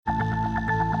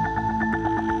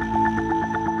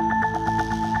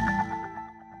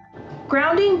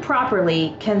Grounding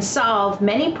properly can solve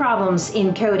many problems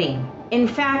in coding. In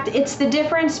fact, it's the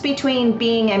difference between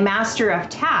being a master of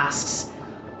tasks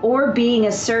or being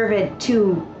a servant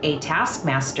to a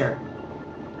taskmaster.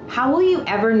 How will you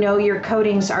ever know your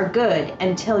codings are good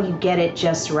until you get it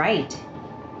just right?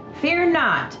 Fear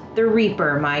not the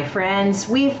Reaper, my friends.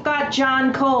 We've got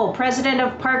John Cole, president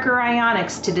of Parker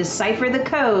Ionics, to decipher the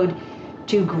code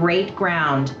to great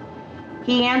ground.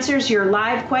 He answers your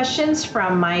live questions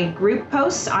from my group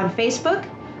posts on Facebook.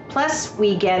 Plus,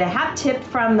 we get a hat tip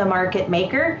from the market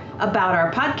maker about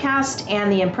our podcast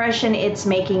and the impression it's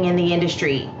making in the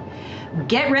industry.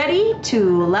 Get ready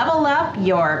to level up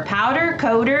your powder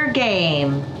coder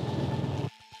game.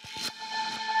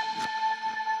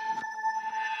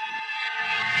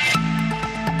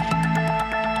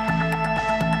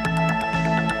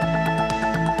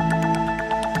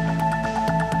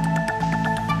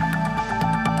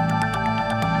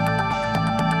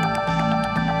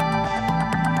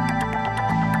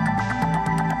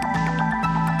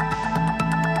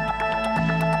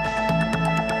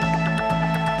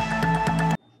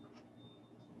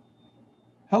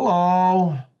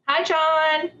 Hello. Hi,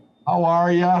 John. How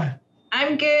are you?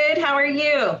 I'm good. How are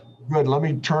you? Good. Let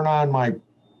me turn on my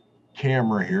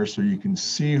camera here so you can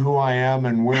see who I am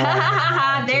and where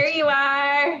I am. There you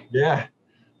are. Yeah.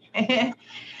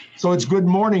 So it's good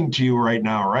morning to you right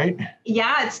now, right?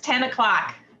 Yeah, it's 10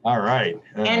 o'clock. All right.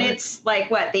 And it's like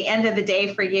what, the end of the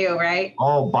day for you, right?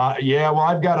 Oh, yeah. Well,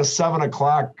 I've got a 7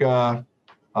 o'clock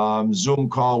Zoom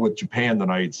call with Japan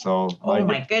tonight. So oh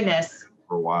my goodness.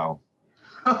 For a while.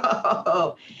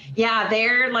 Oh, yeah,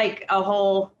 they're like a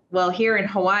whole, well, here in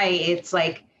Hawaii, it's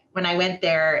like when I went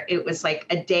there, it was like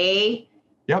a day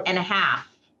and a half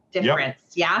difference.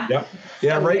 Yeah. Yep.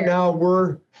 Yeah. So right now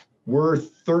we're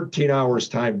 13 hours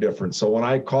time difference. So when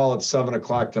I call at 7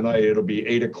 o'clock tonight, it'll be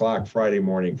 8 o'clock Friday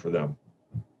morning for them.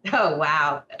 Oh,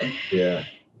 wow. Yeah.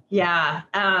 Yeah.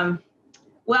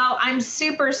 Well, I'm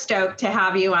super stoked to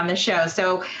have you on the show.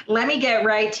 So let me get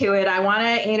right to it. I want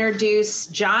to introduce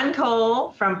John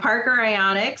Cole from Parker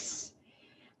Ionics.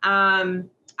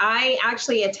 I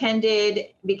actually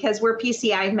attended, because we're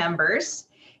PCI members,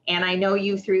 and I know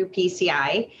you through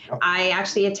PCI. Oh. I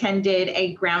actually attended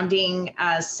a grounding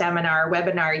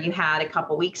webinar you had a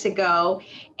couple weeks ago,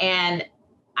 and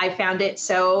I found it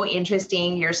so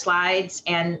interesting, your slides,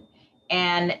 and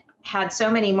had so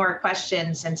many more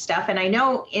questions and stuff. And I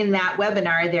know in that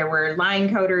webinar, there were line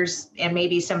coders and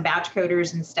maybe some batch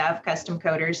coders and stuff, custom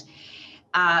coders.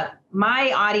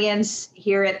 My audience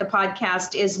here at the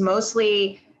podcast is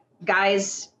mostly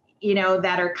guys,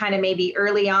 that are kind of maybe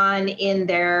early on in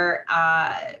their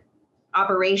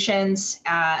operations,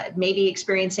 maybe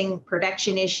experiencing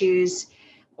production issues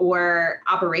or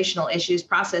operational issues,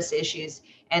 process issues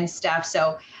and stuff.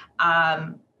 So,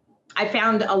 I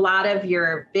found a lot of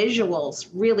your visuals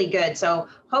really good. So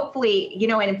hopefully,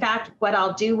 and in fact, what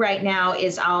I'll do right now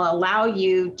is I'll allow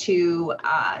you to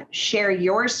share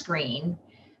your screen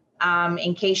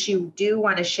in case you do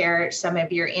want to share some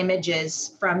of your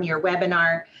images from your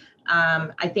webinar.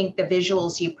 I think the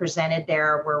visuals you presented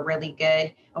there were really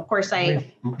good. Of course,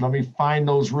 let me find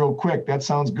those real quick. That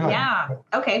sounds good. Yeah.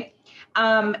 Okay.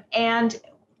 And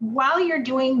while you're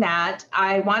doing that,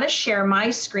 I want to share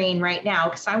my screen right now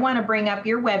because I want to bring up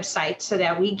your website so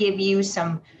that we give you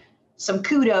some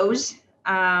kudos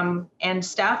and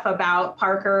stuff about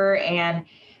Parker. And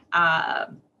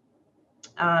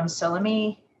so let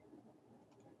me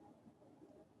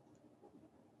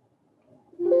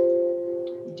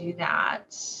do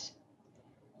that.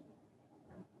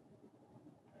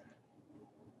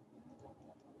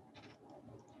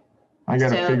 I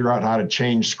got to figure out how to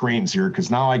change screens here because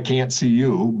now I can't see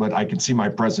you, but I can see my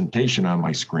presentation on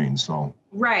my screen. So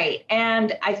right,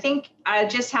 and I think I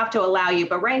just have to allow you.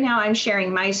 But right now I'm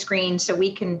sharing my screen so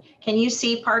we can you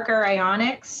see Parker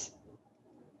Ionics,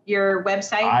 your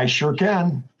website? I sure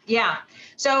can. Yeah.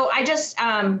 So I just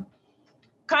kind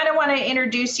of want to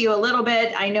introduce you a little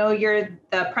bit. I know you're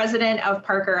the president of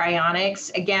Parker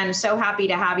Ionics. Again, so happy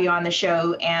to have you on the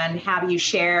show and have you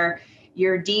share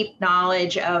your deep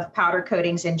knowledge of powder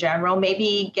coatings in general.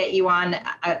 Maybe get you on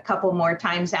a couple more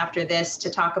times after this to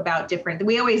talk about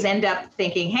we always end up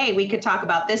thinking, hey, we could talk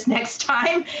about this next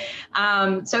time.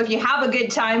 So if you have a good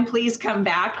time, please come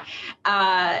back.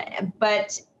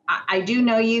 But I do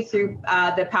know you through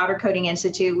the Powder Coating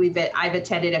Institute. I've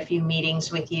attended a few meetings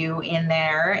with you in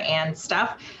there and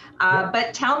stuff.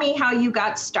 But tell me how you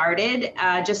got started,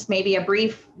 just maybe a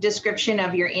brief description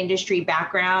of your industry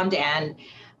background and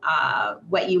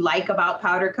what you like about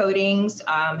powder coatings,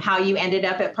 how you ended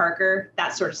up at Parker,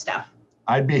 that sort of stuff.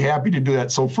 I'd be happy to do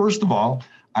that. So first of all,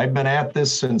 I've been at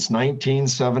this since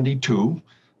 1972.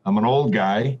 I'm an old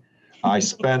guy. I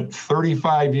spent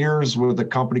 35 years with a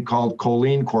company called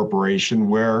Colleen Corporation,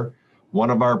 where one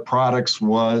of our products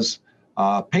was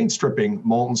paint stripping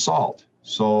molten salt.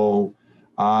 So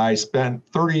I spent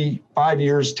 35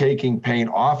 years taking paint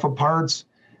off of parts.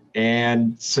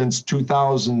 And since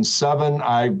 2007,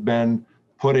 I've been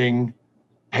putting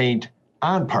paint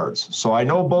on parts. So I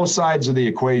know both sides of the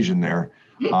equation there.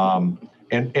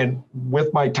 And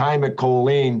with my time at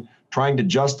Colleen, trying to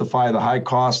justify the high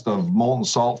cost of molten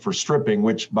salt for stripping,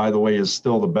 which, by the way, is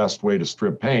still the best way to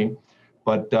strip paint.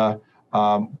 But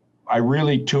I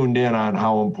really tuned in on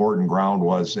how important ground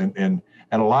was. And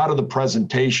a lot of the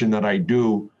presentation that I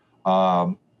do,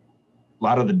 a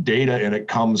lot of the data in it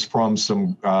comes from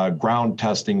some ground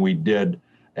testing we did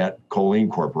at Colleen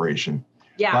Corporation.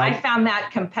 Yeah, I found that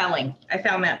compelling. I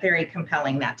found that very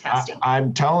compelling, that testing.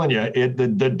 I'm telling you, the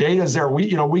data is there.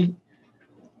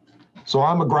 So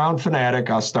I'm a ground fanatic.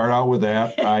 I'll start out with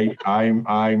that.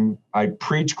 I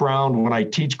preach ground when I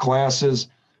teach classes.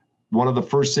 One of the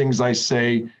first things I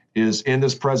say is, in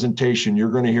this presentation,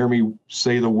 you're going to hear me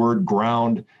say the word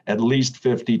ground at least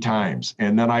 50 times.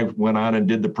 And then I went on and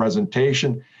did the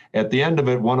presentation. At the end of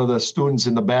it, one of the students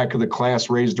in the back of the class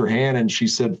raised her hand and she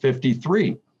said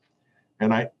 53.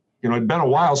 And it'd been a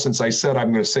while since I said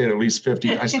I'm going to say it at least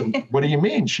 50. I said, what do you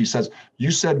mean? She says,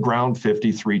 you said ground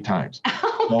 53 times.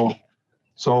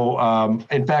 So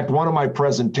in fact, one of my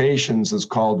presentations is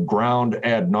called Ground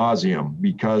Ad Nauseum,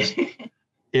 because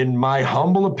in my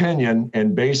humble opinion,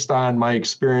 and based on my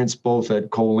experience both at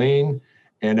Colleen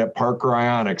and at Parker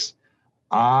Ionics,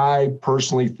 I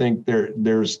personally think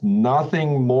there's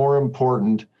nothing more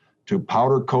important to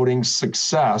powder coating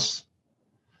success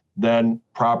than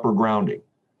proper grounding.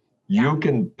 You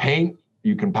can paint,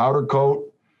 you can powder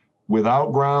coat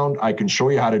without ground. I can show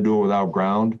you how to do it without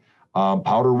ground.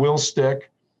 Powder will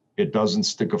stick. It doesn't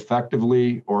stick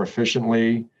effectively or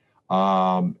efficiently.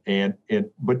 But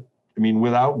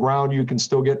without ground, you can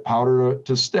still get powder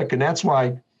to stick. And that's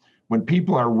why when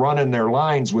people are running their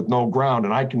lines with no ground,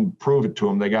 and I can prove it to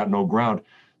them, they got no ground,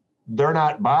 they're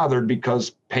not bothered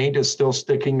because paint is still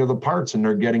sticking to the parts and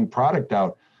they're getting product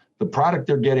out. The product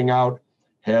they're getting out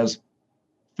has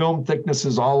film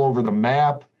thicknesses all over the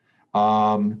map.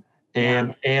 And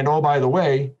oh, by the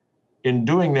way, in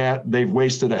doing that, they've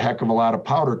wasted a heck of a lot of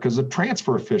powder because the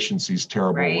transfer efficiency is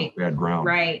terrible with bad ground.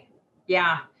 Right.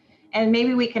 Yeah. And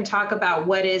maybe we can talk about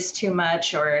what is too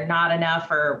much or not enough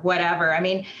or whatever. I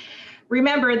mean,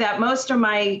 remember that most of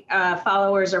my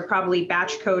followers are probably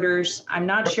batch coders. I'm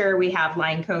not sure we have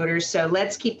line coders. So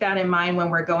let's keep that in mind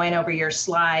when we're going over your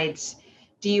slides.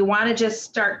 Do you want to just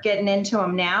start getting into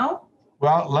them now?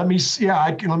 Well, let me see.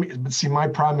 Yeah, let me see. My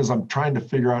problem is I'm trying to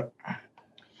figure out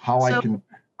how I can.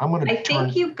 I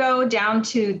think you go down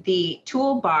to the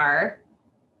toolbar,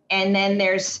 and then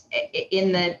there's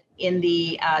in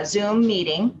the Zoom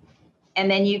meeting, and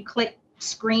then you click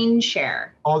screen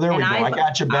share. Oh, there we go. I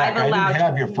got you back. I didn't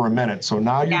have you for a minute, so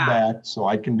now you're back. So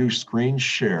I can do screen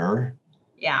share.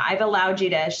 Yeah, I've allowed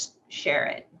you to share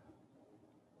it.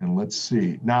 And let's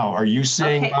see. Now, are you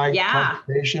seeing my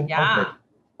presentation? Yeah.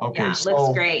 Okay. Yeah, so,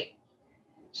 looks great.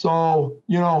 So,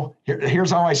 here's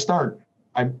how I start.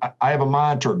 I have a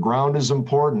mantra. Ground is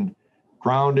important.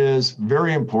 Ground is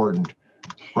very important.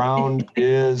 Ground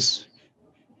is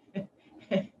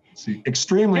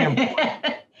extremely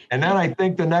important. And then I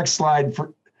think the next slide,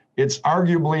 it's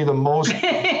arguably the most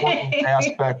important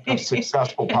aspect of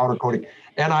successful powder coating.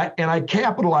 And I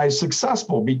capitalize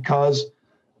successful because,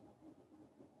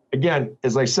 again,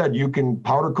 as I said, you can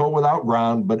powder coat without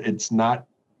ground, but it's not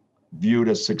viewed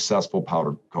as successful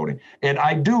powder coating.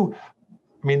 And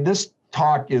this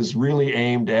talk is really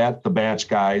aimed at the batch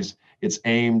guys. It's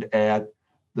aimed at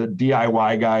the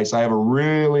DIY guys. I have a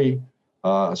really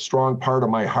strong part of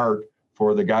my heart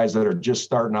for the guys that are just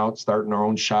starting their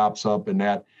own shops up and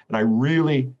that. And I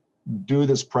really do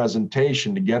this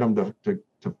presentation to get them to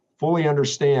fully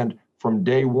understand from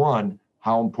day one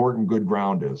how important good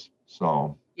ground is.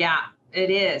 So. Yeah, it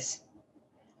is.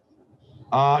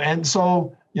 And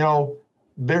so,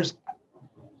 there's,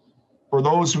 for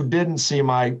those who didn't see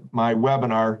my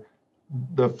webinar,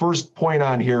 the first point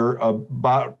on here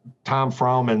about Tom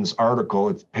Frauman's article,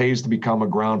 It Pays to Become a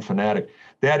Ground Fanatic,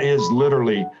 that is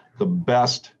literally the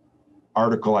best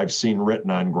article I've seen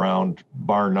written on ground,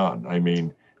 bar none. I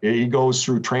mean, he goes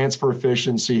through transfer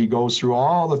efficiency. He goes through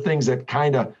all the things that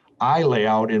kind of I lay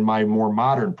out in my more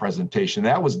modern presentation.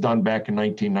 That was done back in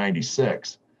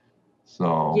 1996.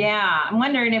 So yeah, I'm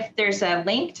wondering if there's a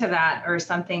link to that or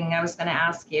something. I was going to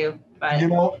ask you, but it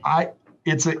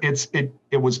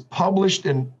was published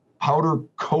in Powder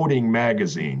Coating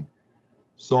Magazine.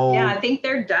 So yeah, I think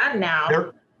they're done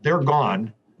now. They're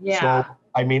gone. Yeah. So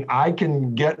I mean, I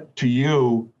can get to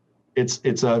you. It's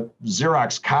a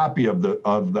Xerox copy of the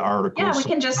article. Yeah, we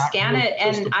can just scan it,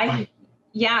 and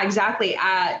yeah, exactly.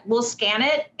 We'll scan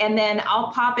it, and then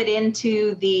I'll pop it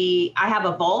into I have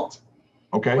a vault.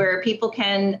 Okay. Where people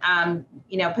can,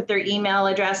 put their email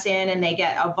address in, and they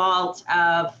get a vault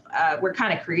of. We're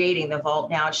kind of creating the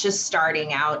vault now. It's just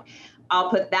starting out. I'll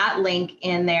put that link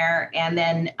in there, and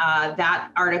then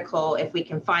that article, if we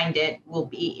can find it, will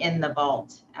be in the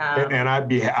vault. And I'll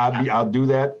do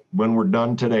that when we're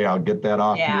done today. I'll get that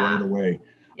off you right away.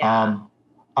 Yeah.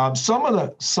 Some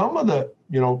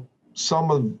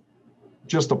of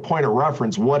just a point of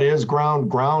reference. What is ground?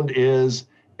 Ground is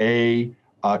a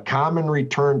common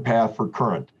return path for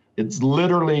current. It's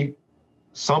literally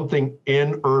something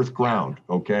in earth ground.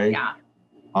 Okay. Yeah.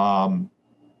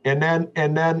 And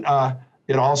then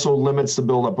it also limits the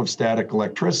buildup of static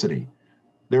electricity.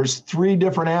 There's 3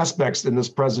 different aspects in this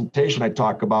presentation I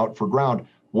talk about for ground.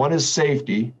 One is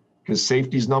safety, because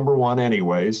safety is number 1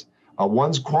 anyways.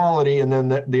 One's quality, and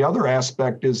then the other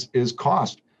aspect is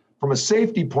cost. From a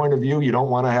safety point of view, you don't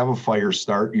want to have a fire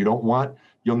start. You'll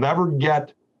never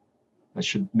get, I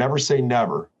should never say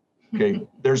never, okay?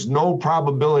 There's no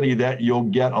probability that you'll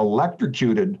get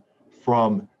electrocuted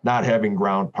from not having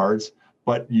ground parts,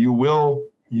 but you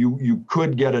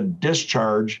could get a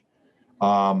discharge.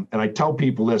 And I tell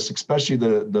people this, especially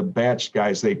the batch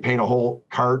guys, they paint a whole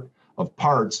cart of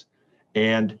parts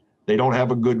and they don't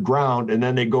have a good ground. And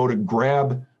then they go to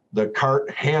grab the cart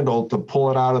handle to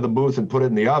pull it out of the booth and put it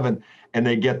in the oven. And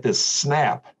they get this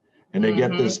snap and they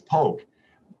get this poke.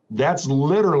 That's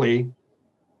literally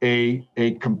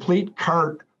a complete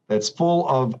cart that's full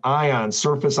of ions,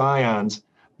 surface ions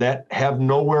that have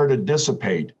nowhere to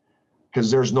dissipate because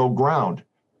there's no ground.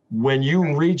 When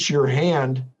you reach your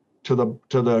hand to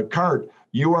the cart,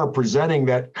 you are presenting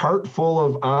that cart full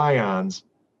of ions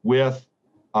with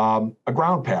a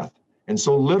ground path. And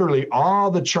so literally all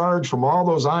the charge from all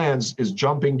those ions is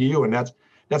jumping to you. And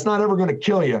that's not ever going to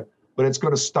kill you, but it's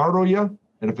going to startle you.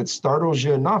 And if it startles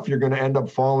you enough, you're going to end up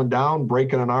falling down,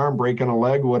 breaking an arm, breaking a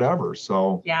leg, whatever.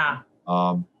 So, yeah.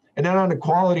 And then on the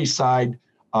quality side,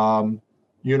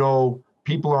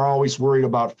 people are always worried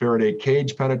about Faraday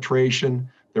cage penetration.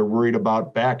 They're worried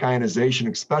about back ionization,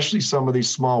 especially some of these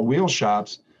small wheel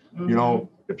shops.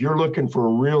 If you're looking for a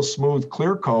real smooth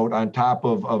clear coat on top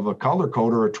of a color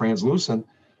coat or a translucent,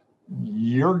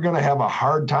 you're going to have a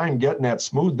hard time getting that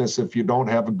smoothness if you don't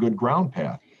have a good ground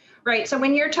path. Right. So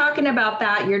when you're talking about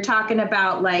that, you're talking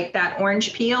about like that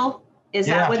orange peel. Is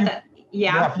that what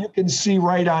Yeah, if you can see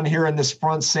right on here in this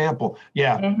front sample.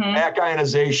 Yeah, back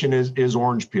ionization is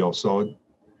orange peel. So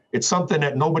it's something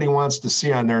that nobody wants to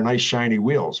see on their nice shiny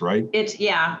wheels, right?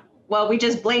 Well, we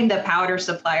just blame the powder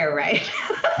supplier, right?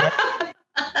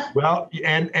 Well,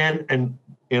 and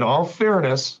in all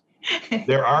fairness,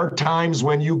 there are times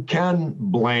when you can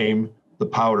blame the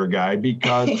powder guy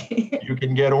because you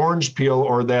can get orange peel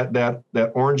or that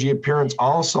orangey appearance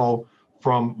also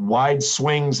from wide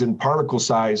swings in particle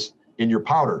size in your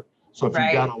powder. So if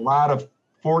you've got a lot of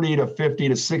 40 to 50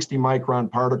 to 60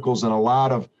 micron particles and a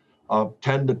lot of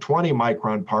 10 to 20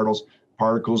 micron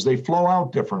particles, they flow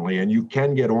out differently, and you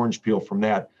can get orange peel from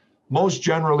that. Most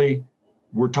generally,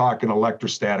 we're talking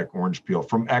electrostatic orange peel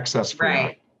from excess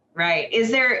freon. Right. Is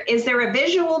there a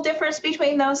visual difference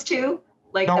between those two?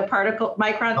 Like the particle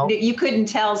micron, you couldn't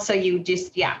tell, so you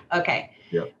just, okay.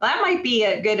 Yeah. Well, that might be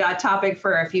a good topic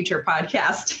for a future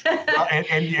podcast.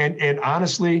 and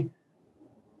honestly,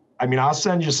 I mean, I'll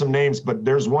send you some names, but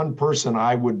there's one person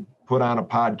I would put on a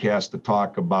podcast to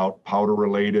talk about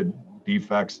powder-related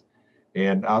defects,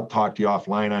 and I'll talk to you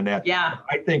offline on that. Yeah.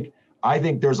 I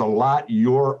think there's a lot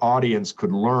your audience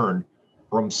could learn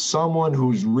from someone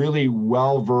who's really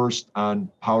well-versed on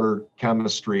powder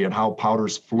chemistry and how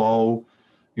powders flow.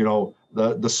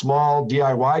 The small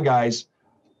DIY guys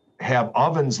have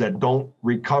ovens that don't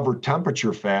recover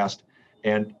temperature fast.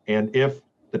 And if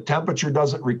the temperature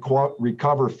doesn't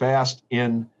recover fast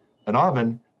in an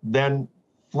oven, then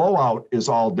flow out is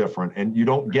all different. And you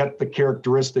don't get the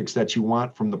characteristics that you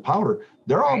want from the powder.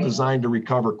 They're all designed to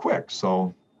recover quick.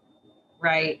 So.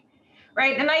 Right.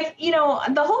 And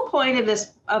the whole point of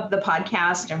the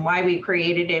podcast and why we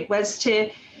created it was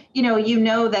to,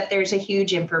 that there's a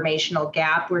huge informational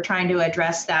gap. We're trying to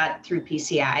address that through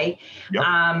PCI.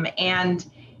 Yep. And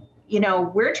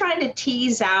we're trying to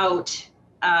tease out,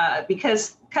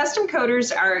 because custom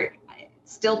coaters are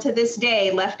still to this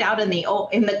day left out in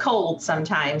the cold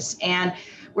sometimes. And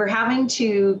we're having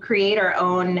to create our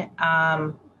own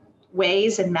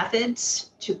ways and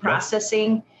methods to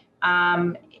processing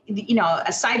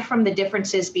aside from the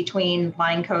differences between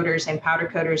line coaters and powder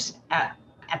coaters at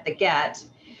the get,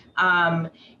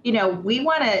 we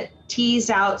want to tease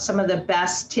out some of the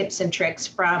best tips and tricks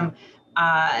from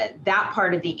that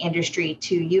part of the industry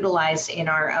to utilize in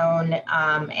our own,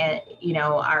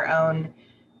 our own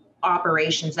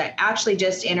operations. I actually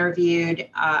just interviewed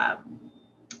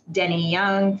Denny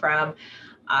Young from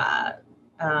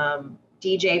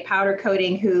DJ Powder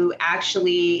Coating, who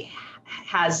actually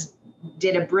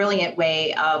did a brilliant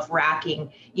way of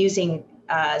racking using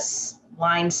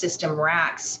line system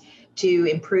racks to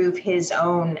improve his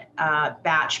own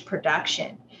batch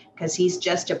production, because he's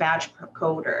just a batch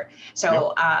coder.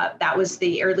 So that was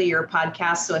the earlier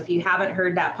podcast. So if you haven't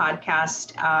heard that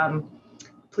podcast,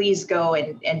 please go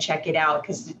and check it out,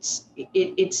 because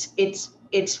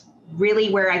it's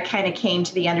really where I kind of came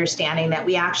to the understanding that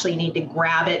we actually need to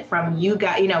grab it from you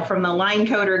guys, from the line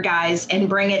coder guys, and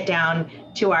bring it down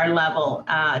to our level,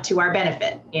 to our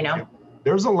benefit,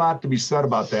 There's a lot to be said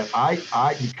about that.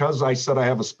 Because I said I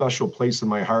have a special place in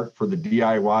my heart for the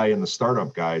DIY and the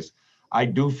startup guys, I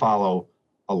do follow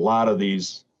a lot of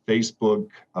these Facebook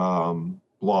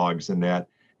blogs and that.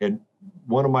 And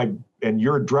and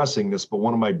you're addressing this, but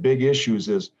one of my big issues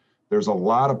is there's a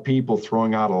lot of people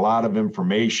throwing out a lot of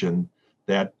information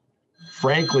that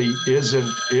frankly isn't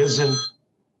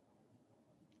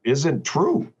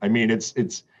true. I mean,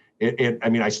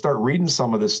 I start reading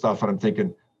some of this stuff and I'm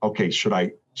thinking, okay, should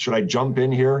I jump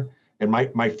in here? And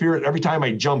my fear, every time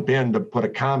I jump in to put a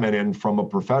comment in from a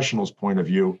professional's point of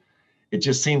view, it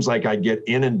just seems like I get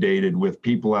inundated with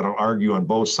people that argue on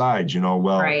both sides,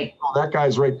 right. Oh, that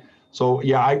guy's right. So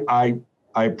yeah,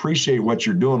 I appreciate what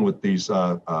you're doing with these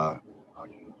podcasts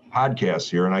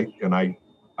here, and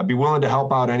I'd be willing to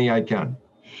help out any I can.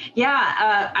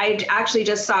 Yeah, I actually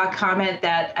just saw a comment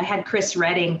that I had Chris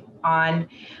Redding on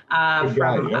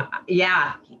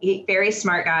very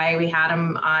smart guy. We had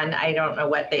him on, I don't know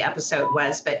what the episode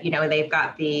was, but they've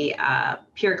got the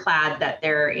Pure Clad that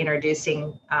they're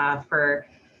introducing for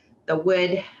the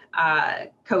wood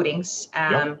coatings,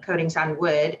 coatings on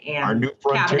wood and our new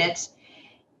cabinets.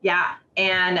 Yeah.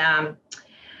 And,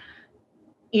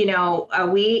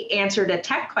 we answered a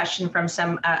tech question from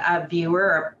a viewer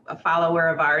or a follower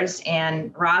of ours,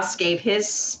 and Ross gave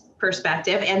his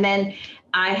perspective. And then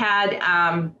I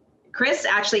had Chris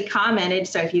actually commented.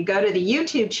 So if you go to the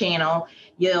YouTube channel,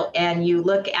 you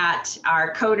look at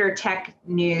our Coder Tech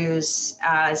News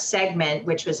segment,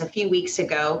 which was a few weeks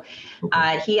ago,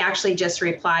 he actually just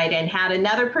replied and had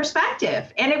another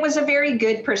perspective, and it was a very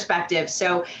good perspective.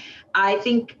 So I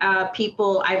think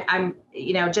people, I'm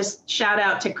just shout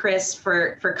out to Chris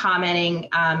for commenting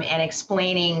and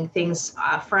explaining things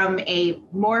from a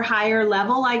more higher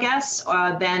level, I guess,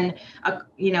 than a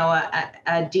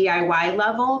DIY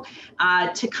level,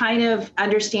 to kind of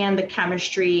understand the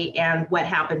chemistry and what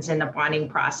happens in the bonding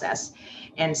process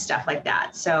and stuff like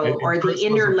that. So, or the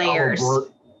inner layers.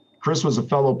 Chris was a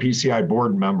fellow PCI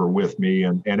board member with me,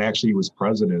 and actually he was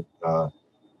president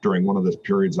during one of the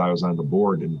periods I was on the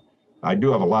board. And I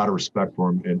do have a lot of respect for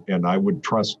him, and I would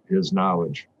trust his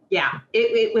knowledge. Yeah,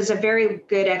 it was a very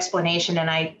good explanation, and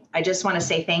I just want to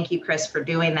say thank you, Chris, for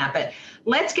doing that. But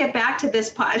let's get back to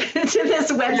this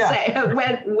website,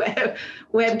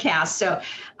 webcast. So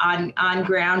on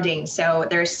grounding, so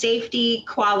there's safety,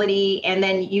 quality, and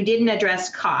then you didn't address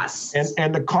costs.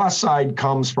 And the cost side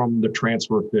comes from the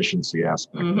transfer efficiency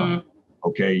aspect. Mm-hmm.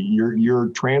 Okay, your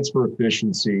transfer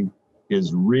efficiency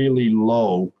is really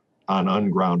low on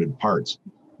ungrounded parts.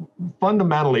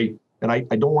 Fundamentally, and I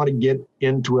don't want to get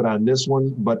into it on this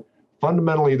one, but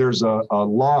fundamentally there's a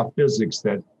law of physics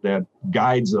that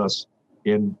guides us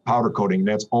in powder coating.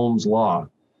 That's Ohm's law.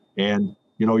 And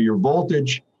your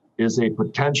voltage is a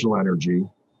potential energy.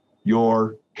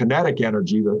 Your kinetic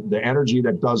energy, the energy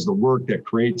that does the work that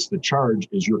creates the charge,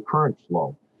 is your current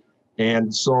flow.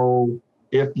 And so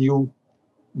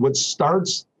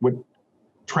what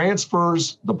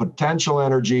transfers the potential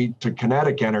energy to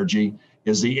kinetic energy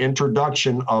is the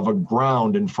introduction of a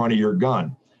ground in front of your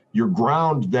gun. Your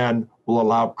ground then will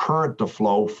allow current to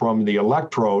flow from the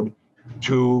electrode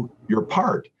to your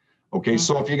part. Okay,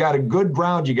 so if you got a good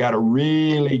ground, you got a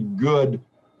really good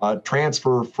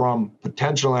transfer from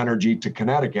potential energy to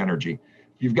kinetic energy.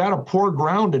 If you've got a poor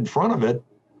ground in front of it,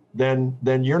 then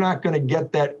you're not going to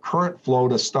get that current flow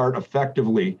to start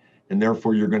effectively, and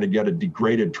therefore you're going to get a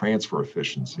degraded transfer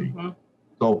efficiency. Mm-hmm.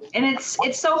 So, and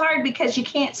it's so hard because you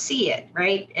can't see it,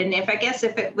 right? And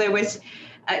if there was,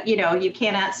 you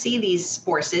cannot see these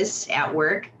forces at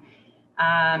work,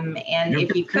 and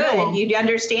if you could, you'd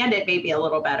understand it maybe a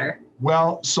little better.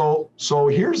 Well, so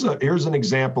here's an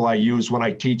example I use when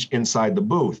I teach inside the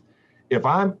booth. if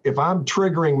I'm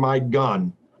triggering my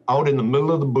gun out in the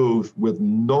middle of the booth with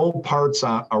no parts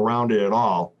around it at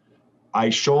all, I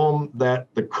show them that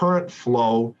the current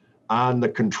flow on the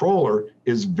controller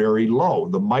is very low.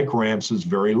 The microamps is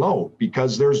very low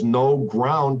because there's no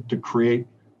ground to create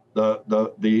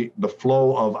the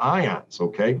flow of ions,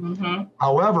 okay? Mm-hmm.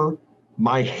 However,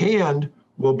 my hand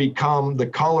will become the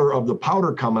color of the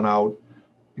powder coming out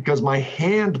because my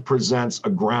hand presents a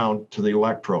ground to the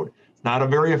electrode. It's not a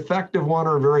very effective one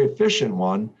or a very efficient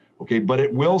one, okay, but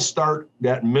it will start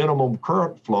that minimum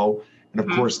current flow. And of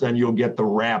course, then you'll get the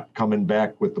wrap coming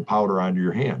back with the powder onto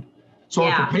your hand. So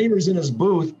if a painter's in his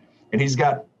booth and he's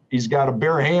got a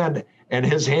bare hand and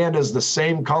his hand is the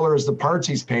same color as the parts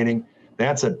he's painting,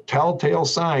 that's a telltale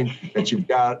sign that you've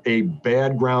got a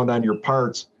bad ground on your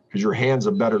parts because your hand's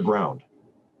a better ground.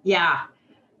 Yeah.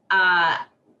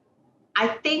 I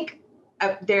think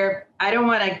I don't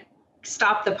want to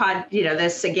stop the pod,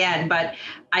 this again, but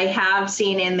I have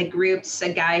seen in the groups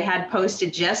a guy had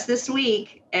posted just this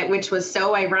week, which was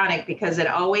so ironic because it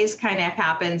always kind of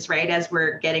happens right as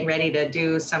we're getting ready to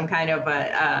do some kind of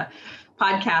a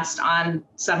podcast on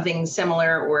something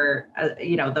similar or,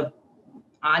 the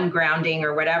on grounding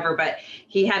or whatever, but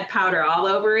he had powder all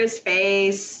over his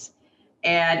face.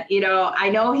 And, I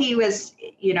know he was,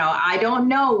 I don't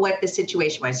know what the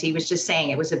situation was. He was just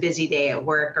saying it was a busy day at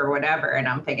work or whatever. And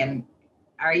I'm thinking,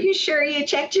 are you sure you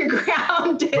checked your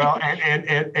ground? Well,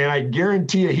 and I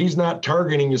guarantee you he's not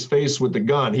targeting his face with the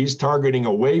gun. He's targeting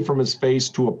away from his face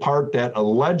to a part that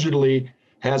allegedly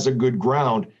has a good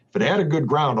ground. If it had a good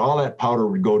ground, all that powder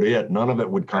would go to it. None of it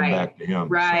would come back to him.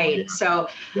 Right. So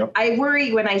I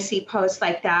worry when I see posts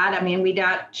like that. I mean, we're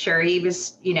not sure he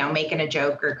was, making a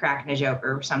joke or cracking a joke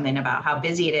or something about how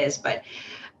busy it is. But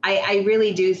I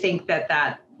really do think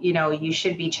that you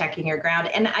should be checking your ground.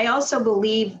 And I also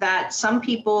believe that some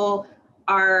people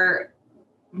are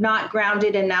not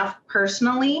grounded enough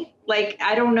personally. Like,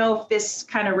 I don't know if this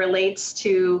kind of relates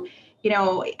to,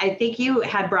 I think you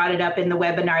had brought it up in the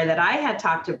webinar that I had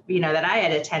talked to, that I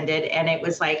had attended. And it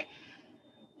was like,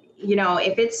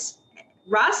 if it's,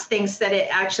 Ross thinks that it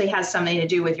actually has something to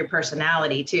do with your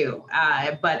personality too.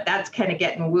 But that's kind of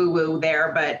getting woo-woo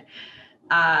there. But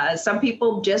some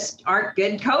people just aren't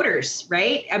good coders,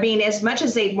 right? I mean, as much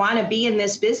as they want to be in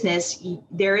this business,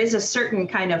 there is a certain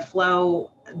kind of flow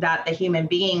that the human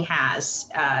being has.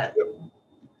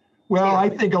 Well, I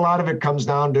think a lot of it comes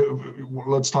down to,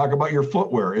 let's talk about your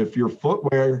footwear. If your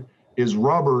footwear is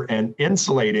rubber and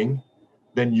insulating,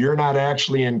 then you're not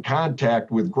actually in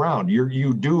contact with ground.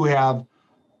 You do have,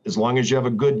 as long as you have a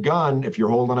good gun, if you're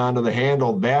holding onto the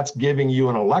handle, that's giving you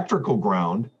an electrical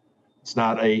ground. It's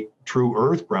not a true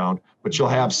earth ground, but you'll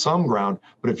have some ground.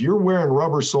 But if you're wearing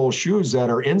rubber sole shoes that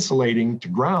are insulating to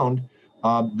ground,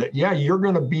 you're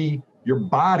going to be, your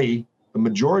body, the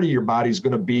majority of your body is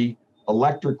going to be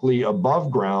electrically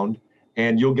above ground,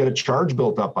 and you'll get a charge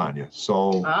built up on you.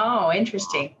 So. Oh,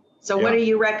 interesting. So what are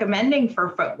you recommending for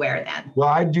footwear then? Well,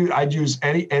 I'd use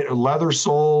any leather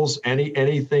soles,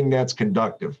 anything that's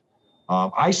conductive.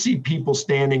 I see people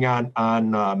standing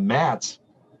on mats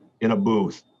in a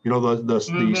booth.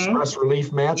 The stress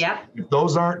relief mats. Yep. If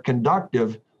those aren't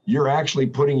conductive, you're actually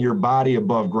putting your body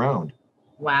above ground.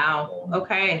 Wow.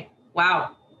 Okay.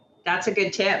 Wow. That's a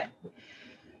good tip.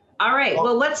 All right.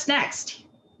 Well, what's next?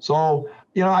 So,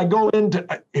 I go into,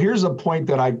 here's a point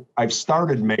that I've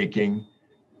started making.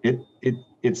 It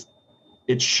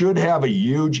should have a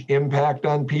huge impact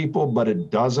on people, but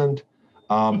it doesn't.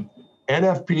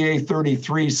 NFPA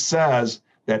 33 says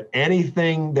that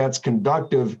anything that's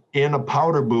conductive in a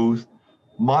powder booth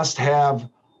must have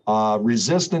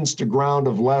resistance to ground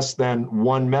of less than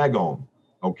 1 megohm,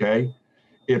 okay?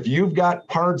 If you've got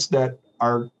parts that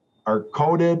are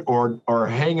coated or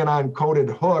hanging on coated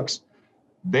hooks,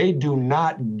 they do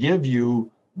not give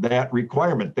you that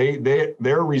requirement.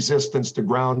 Their resistance to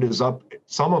ground is up.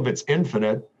 Some of it's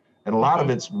infinite, and a lot of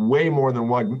it's way more than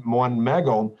one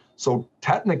megohm. So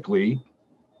technically,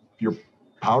 if you're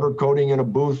powder coating in a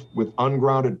booth with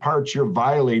ungrounded parts, you're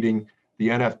violating the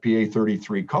NFPA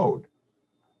 33 code.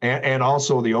 And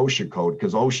also the OSHA code,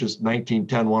 because OSHA's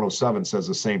 1910-107 says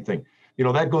the same thing.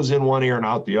 That goes in one ear and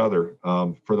out the other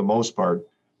for the most part.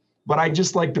 But I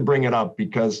just like to bring it up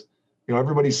because,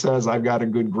 everybody says I've got a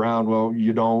good ground. Well,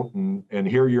 you don't, and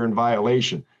here you're in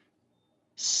violation.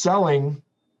 Selling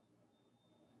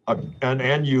an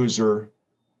end user,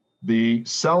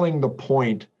 selling the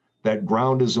point that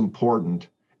ground is important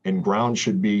and ground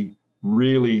should be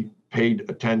really paid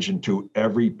attention to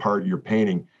every part you're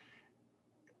painting.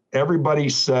 Everybody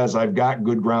says, I've got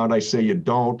good ground. I say, you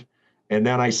don't. And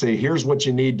then I say, here's what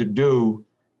you need to do.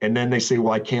 And then they say,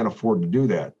 well, I can't afford to do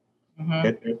that.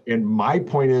 And my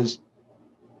point is,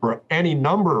 for any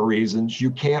number of reasons, you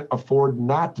can't afford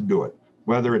not to do it,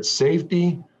 whether it's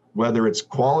safety, whether it's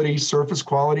quality, surface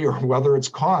quality, or whether it's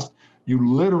cost. You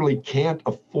literally can't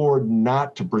afford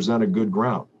not to present a good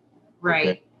ground. Right.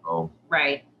 Okay? So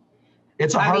right.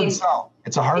 it's a hard sell.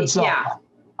 It's a hard sell. Yeah.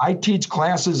 I teach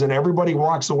classes and everybody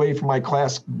walks away from my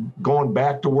class going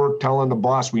back to work telling the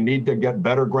boss, we need to get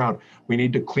better ground. We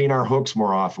need to clean our hooks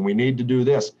more often. We need to do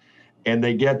this. And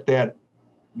they get that,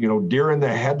 deer in the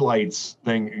headlights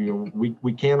thing.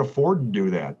 We can't afford to do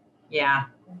that. Yeah.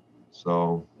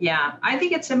 So. Yeah, I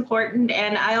think it's important.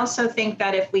 And I also think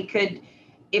that if we could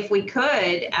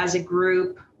as a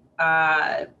group,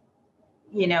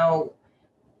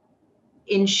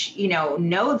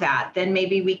 know that, then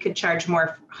maybe we could charge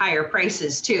higher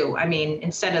prices too. I mean,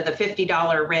 instead of the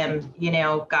 $50 rim,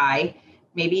 guy,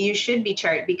 maybe you should be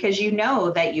charged because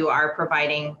that you are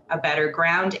providing a better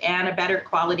ground and a better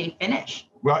quality finish.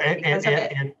 Well,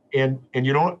 and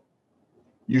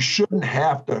you shouldn't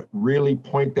have to really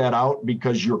point that out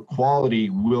because your quality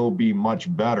will be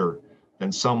much better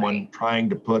than someone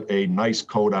trying to put a nice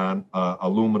coat on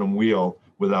aluminum wheel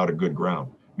without a good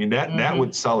ground. I mean, that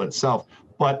would sell itself.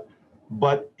 But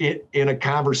in a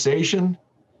conversation,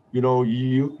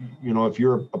 if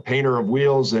you're a painter of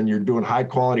wheels and you're doing high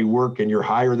quality work and you're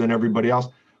higher than everybody else,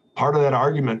 part of that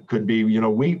argument could be,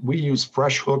 we use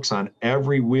fresh hooks on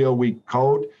every wheel we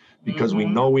coat because we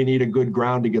know we need a good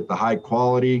ground to get the high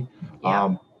quality.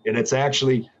 Yeah. And it's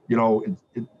actually,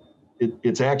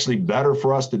 it's actually better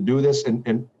for us to do this.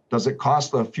 And does it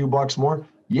cost a few bucks more?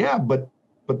 Yeah, but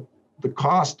the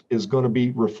cost is going to be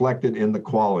reflected in the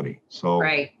quality. So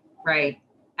right.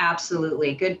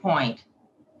 Absolutely. Good point.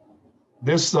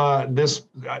 What's up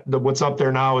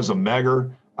there now is a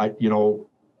Megger.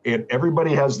 And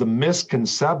everybody has the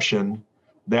misconception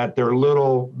that their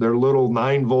little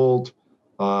 9-volt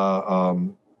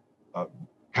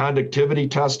conductivity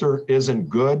tester isn't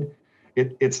good.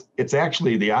 It's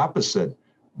actually the opposite.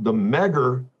 The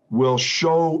Megger will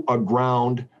show a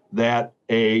ground that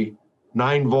a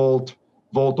 9-volt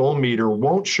voltometer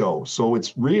won't show. So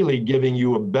it's really giving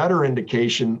you a better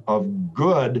indication of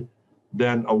good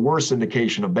than a worse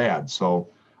indication of bad. So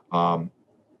the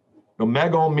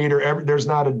megometer, there's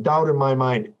not a doubt in my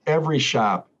mind, every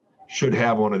shop should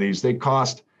have one of these. They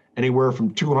cost anywhere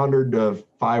from $200 to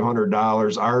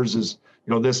 $500. Ours is,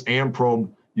 this Amprobe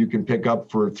you can pick up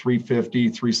for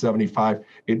 $350, $375.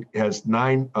 It has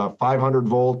 500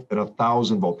 volt and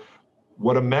 1,000 volt.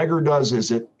 What a Megger does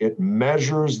is it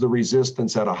measures the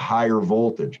resistance at a higher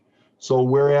voltage. So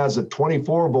whereas a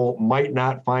 24 volt might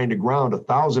not find a ground,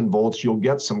 1,000 volts, you'll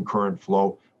get some current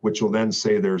flow, which will then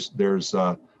say there's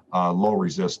low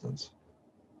resistance.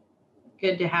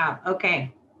 Good to have.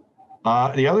 Okay.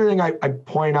 The other thing I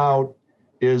point out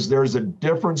is there's a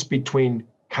difference between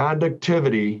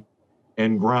conductivity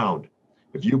and ground.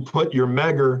 If you put your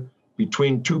Megger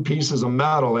between two pieces of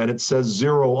metal and it says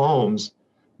 0 ohms,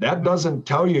 that doesn't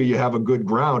tell you have a good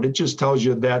ground. It just tells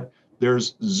you that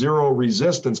there's 0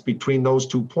 resistance between those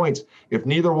 2 points. If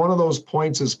neither one of those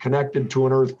points is connected to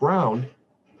an earth ground,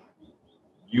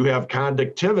 you have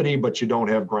conductivity, but you don't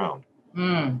have ground.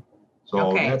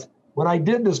 So that's when I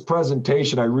did this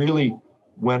presentation, I really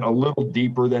went a little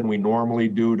deeper than we normally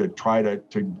do to try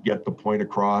to get the point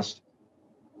across.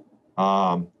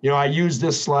 I use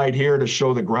this slide here to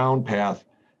show the ground path.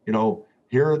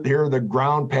 Here the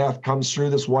ground path comes through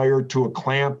this wire to a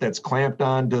clamp that's clamped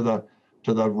onto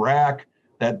the rack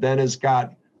that then has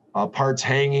got parts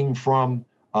hanging from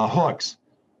hooks.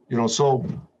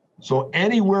 So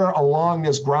anywhere along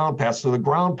this ground path, so the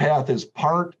ground path is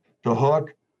part to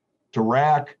hook, to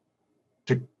rack,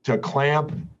 to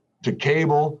clamp, to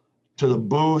cable, to the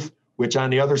booth, which on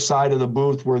the other side of the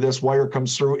booth where this wire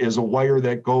comes through is a wire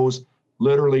that goes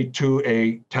literally to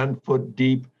a 10-foot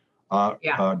deep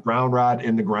ground rod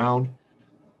in the ground.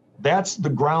 That's the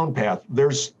ground path.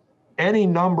 There's any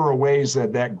number of ways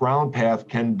that ground path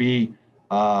can be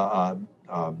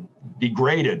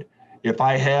degraded. If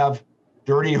I have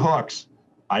dirty hooks,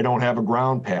 I don't have a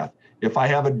ground path. If I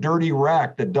have a dirty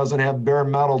rack that doesn't have bare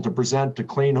metal to present to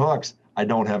clean hooks, I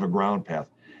don't have a ground path.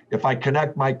 If I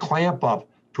connect my clamp up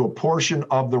to a portion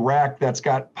of the rack that's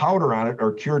got powder on it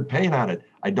or cured paint on it,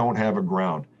 I don't have a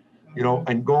ground.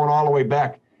 And going all the way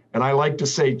back. And I like to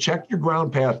say, check your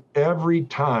ground path every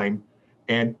time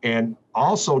and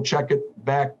also check it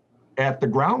back at the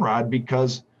ground rod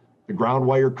because the ground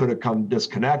wire could have come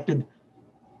disconnected.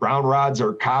 Ground rods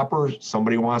are copper.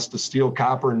 Somebody wants to steal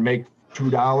copper and make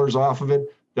 $2 off of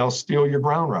it, they'll steal your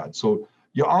ground rod. So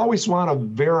you always want to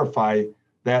verify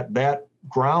that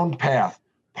ground path,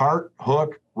 part,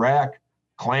 hook, rack,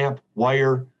 clamp,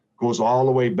 wire, goes all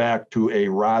the way back to a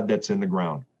rod that's in the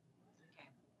ground.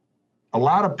 A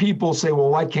lot of people say, well,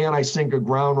 why can't I sink a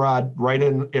ground rod right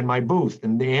in my booth?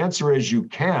 And the answer is you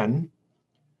can,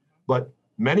 but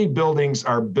many buildings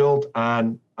are built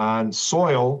on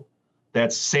soil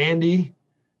that's sandy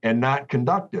and not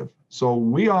conductive. So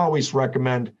we always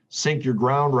recommend sink your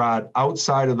ground rod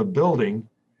outside of the building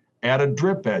at a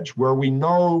drip edge where we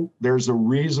know there's a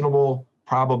reasonable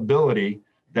probability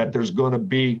that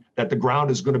that the ground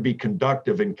is going to be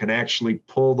conductive and can actually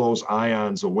pull those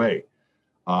ions away.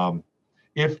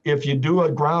 If you do a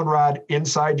ground rod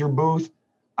inside your booth,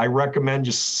 I recommend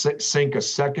just sink a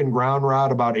second ground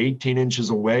rod about 18 inches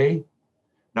away.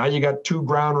 Now you got 2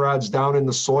 ground rods down in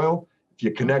the soil. If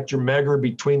you connect your megger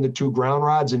between the 2 ground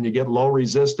rods and you get low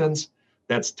resistance,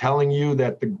 that's telling you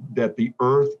that the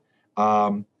earth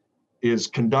is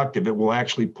conductive. It will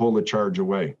actually pull the charge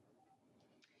away.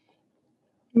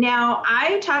 Now,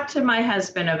 I talked to my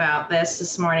husband about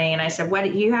this morning, and I said, "What,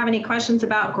 do you have any questions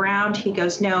about ground?" He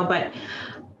goes, "No," but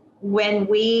when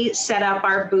we set up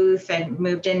our booth and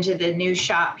moved into the new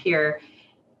shop here,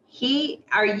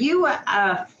 are you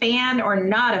a fan or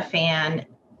not a fan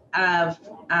of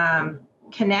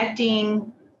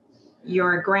connecting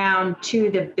your ground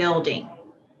to the building?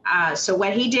 So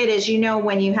what he did is,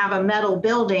 when you have a metal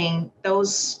building,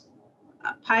 those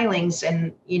pilings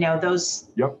and, those.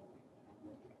 Yep.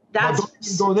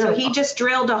 So he just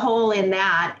drilled a hole in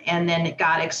that, and then it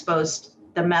got exposed,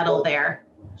 the metal there.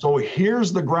 So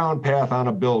here's the ground path on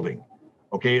a building.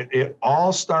 Okay, it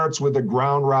all starts with a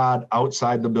ground rod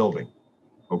outside the building.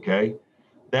 Okay,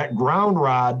 that ground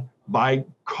rod by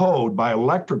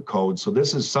electric code, so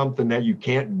this is something that you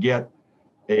can't get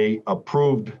a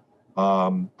approved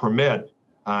permit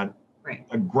on. Right.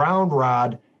 A ground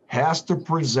rod has to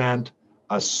present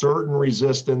a certain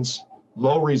resistance,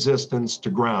 low resistance to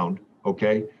ground,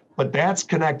 okay? But that's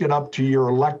connected up to your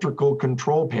electrical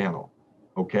control panel,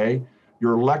 okay?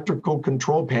 Your electrical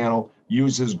control panel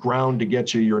uses ground to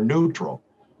get you your neutral.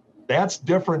 That's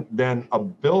different than a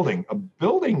building. A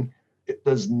building, it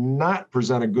does not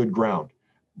present a good ground.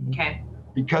 Okay.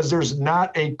 Because there's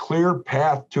not a clear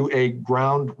path to a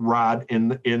ground rod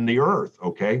in the earth,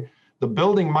 okay? The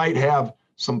building might have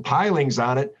some pilings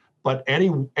on it, but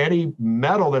any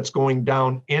metal that's going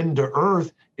down into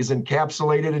earth is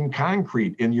encapsulated in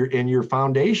concrete in your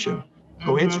foundation.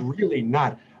 So it's really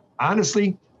not.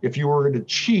 Honestly, if you were to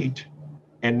cheat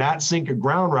and not sink a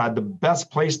ground rod, the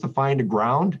best place to find a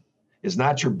ground is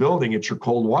not your building, it's your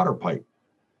cold water pipe.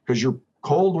 Because your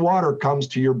cold water comes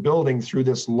to your building through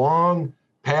this long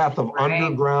path of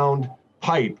underground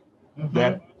pipe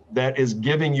that is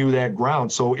giving you that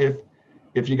ground. So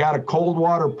if you got a cold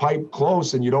water pipe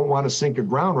close and you don't want to sink a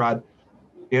ground rod,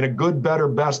 in a good, better,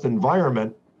 best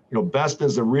environment, best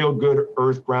is a real good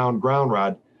earth ground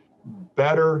rod.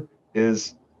 Better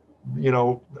is,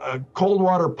 a cold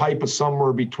water pipe is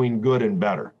somewhere between good and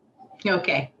better.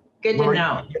 Okay, good to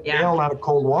know. Yeah. Nailed on a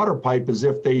cold water pipe is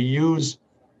if they use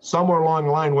somewhere along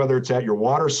the line, whether it's at your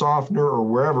water softener or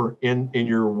wherever in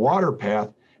your water path,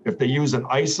 if they use an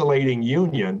isolating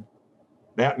union,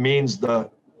 that means the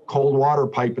cold water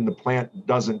pipe in the plant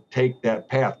doesn't take that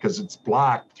path because it's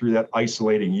blocked through that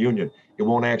isolating union. It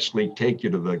won't actually take you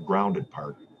to the grounded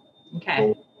part. Okay.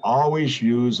 So always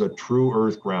use a true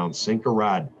earth ground, sink a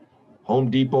rod. Home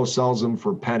Depot sells them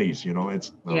for pennies,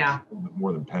 it's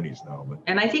more than pennies now. But.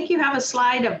 And I think you have a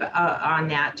slide on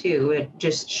that too,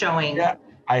 just showing. Yeah,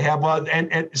 I have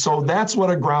and so that's what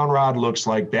a ground rod looks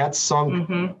like. That's sunk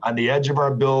on the edge of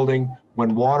our building.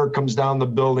 When water comes down the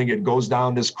building, it goes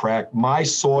down this crack. My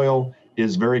soil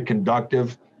is very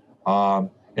conductive. And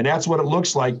that's what it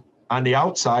looks like on the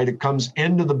outside. It comes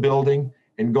into the building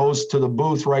and goes to the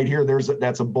booth right here.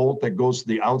 That's a bolt that goes to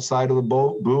the outside of the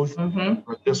booth.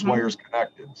 Where this wire's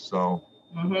connected. So,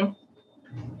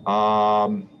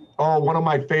 one of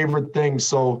my favorite things.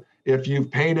 So if you've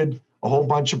painted a whole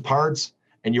bunch of parts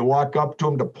and you walk up to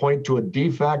them to point to a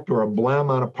defect or a blem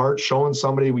on a part showing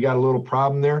somebody we got a little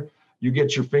problem there, you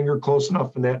get your finger close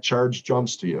enough and that charge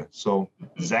jumps to you. So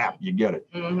zap, you get it.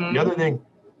 The other thing,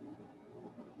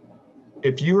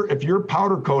 if you're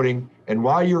powder coating and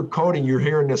while you're coating, you're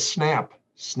hearing this snap,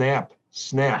 snap,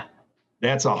 snap,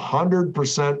 that's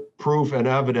 100% proof and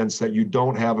evidence that you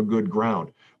don't have a good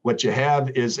ground. What you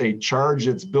have is a charge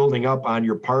that's building up on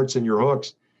your parts and your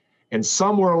hooks. And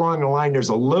somewhere along the line, there's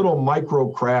a little micro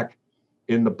crack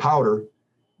in the powder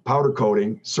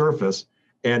coating surface.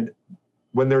 And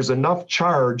when there's enough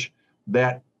charge,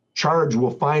 that charge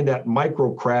will find that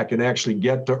micro crack and actually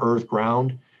get to earth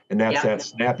ground. And that's that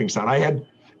snapping sound. I had,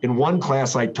 in one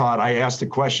class I taught, I asked the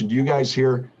question, do you guys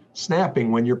hear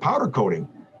snapping when you're powder coating,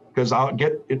 because I'll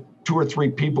get 2 or 3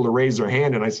 people to raise their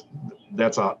hand, and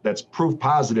that's proof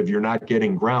positive you're not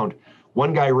getting ground.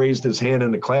 One guy raised his hand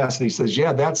in the class and he says,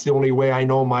 yeah, that's the only way I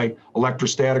know my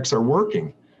electrostatics are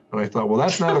working. And I thought, well,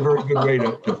 that's not a very good way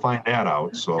to find that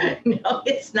out. So no,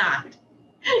 it's not.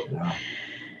 Yeah.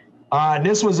 And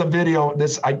this was a video.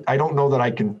 I don't know that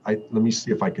I can. Let me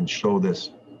see if I can show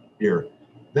this here.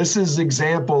 This is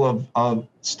example of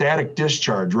static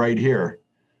discharge right here.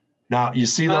 Now you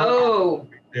see that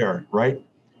there, right?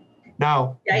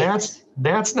 Now Yikes.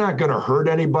 that's not going to hurt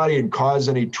anybody and cause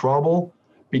any trouble,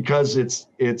 because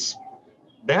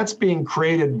that's being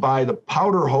created by the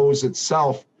powder hose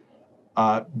itself,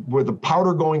 where the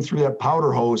powder going through that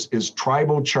powder hose is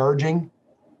tribocharging.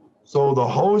 So the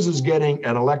hose is getting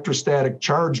an electrostatic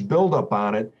charge buildup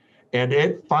on it, and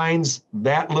it finds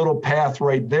that little path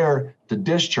right there to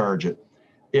discharge it.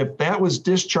 If that was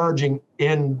discharging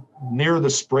in near the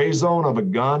spray zone of a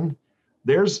gun,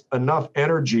 there's enough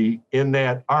energy in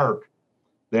that arc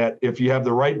that if you have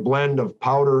the right blend of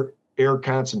powder air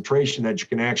concentration, that you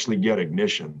can actually get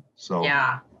ignition. So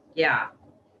yeah.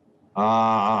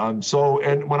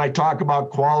 And when I talk about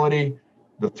quality,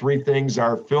 the 3 things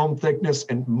are film thickness,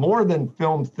 and more than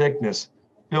film thickness,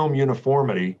 film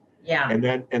uniformity. Yeah.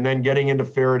 And then getting into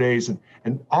Faraday's,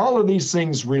 and all of these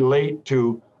things relate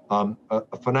to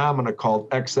a phenomena called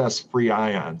excess free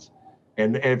ions.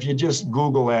 And if you just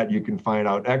Google that, you can find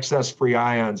out excess free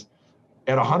ions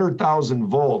at 100,000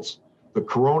 volts. The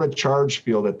corona charge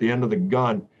field at the end of the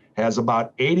gun has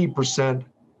about 80%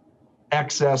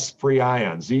 excess free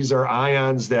ions. These are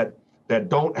ions that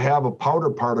don't have a powder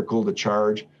particle to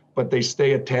charge, but they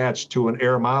stay attached to an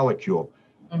air molecule.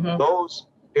 Mm-hmm. Those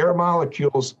air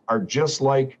molecules are just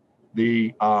like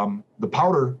the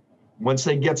powder. Once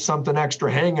they get something extra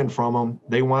hanging from them,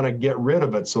 they want to get rid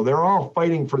of it. So they're all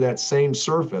fighting for that same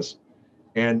surface.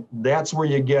 And that's where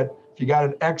you get, if you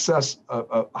got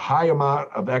a high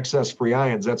amount of excess free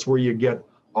ions, that's where you get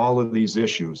all of these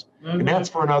issues. Mm-hmm. And that's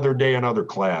for another day, another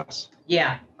class.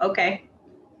 Yeah, okay.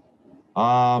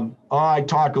 I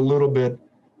talk a little bit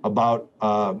about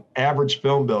average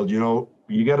film build. You know,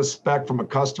 you get a spec from a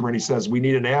customer and he says, we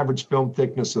need an average film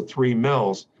thickness of 3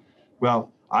 mils.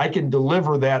 Well, I can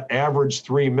deliver that average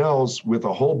 3 mils with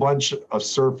a whole bunch of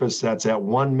surface that's at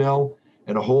 1 mil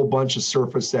and a whole bunch of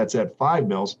surface that's at 5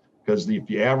 mils, because if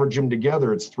you average them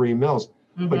together, it's 3 mils.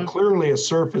 Mm-hmm. But clearly a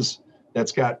surface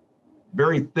that's got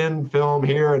very thin film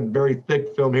here and very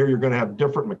thick film here, you're going to have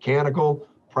different mechanical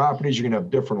properties. You're going to have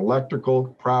different electrical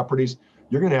properties.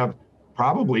 You're going to have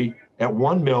probably at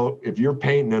 1 mil, if you're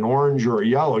painting an orange or a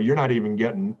yellow, you're not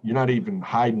even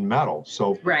hiding metal.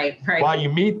 So right. While you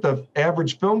meet the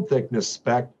average film thickness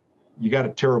spec, you got a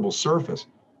terrible surface.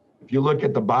 If you look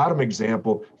at the bottom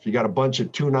example, if you got a bunch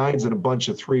of 2.9s and a bunch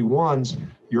of 3.1s,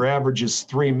 your average is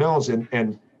 3 mils,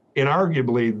 and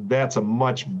inarguably that's a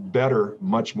much better,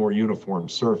 much more uniform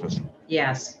surface.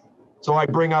 Yes. So I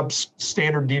bring up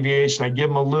standard deviation. I give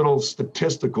them a little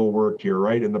statistical work here,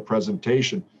 right, in the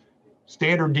presentation.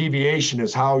 Standard deviation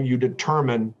is how you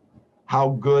determine how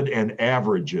good an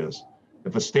average is.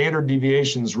 If a standard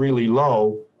deviation is really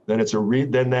low, then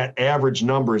then that average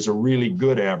number is a really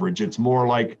good average. It's more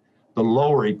like the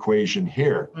lower equation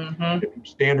here. Mm-hmm. If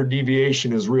standard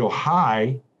deviation is real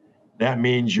high, that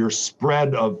means your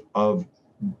spread of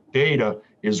data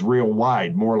is real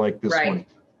wide, more like this one.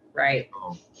 Right.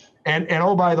 And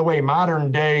oh, by the way,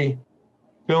 modern day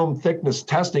film thickness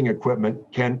testing equipment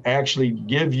can actually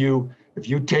give you, if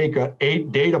you take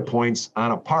 8 data points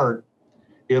on a part,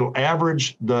 it'll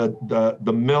average the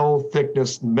mil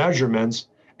thickness measurements,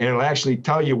 and it'll actually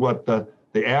tell you what the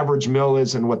average mil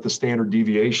is and what the standard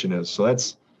deviation is. So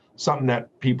that's something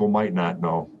that people might not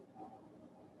know.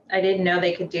 I didn't know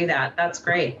they could do that. That's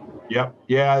great. Yep.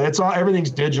 Yeah, that's all.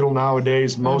 Everything's digital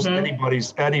nowadays. Most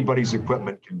anybody's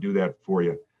equipment can do that for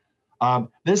you.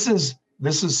 This is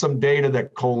some data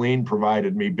that Colleen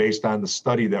provided me based on the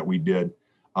study that we did.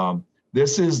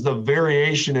 This is the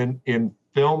variation in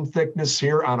film thickness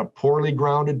here on a poorly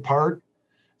grounded part.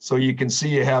 So you can see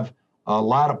you have a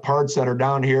lot of parts that are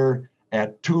down here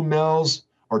at 2 mils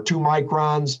or 2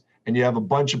 microns, and you have a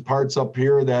bunch of parts up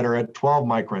here that are at 12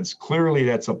 microns. Clearly,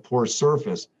 that's a poor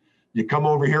surface. You come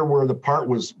over here where the part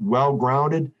was well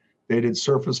grounded, they did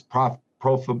surface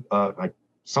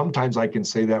sometimes I can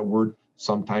say that word,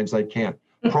 sometimes I can't.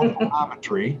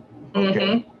 Profilometry, okay?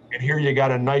 Mm-hmm. And here you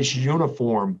got a nice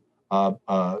uniform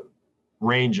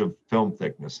range of film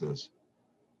thicknesses.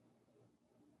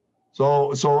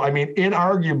 So I mean,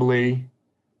 inarguably,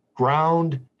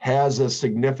 ground has a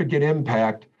significant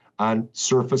impact on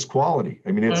surface quality.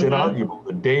 I mean, it's inarguable.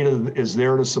 The data is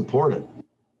there to support it.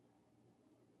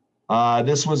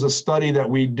 This was a study that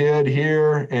we did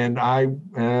here, and I'm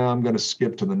going to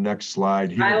skip to the next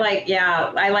slide here.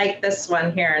 I like this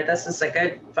one here. This is a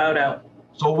good photo.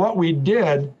 So what we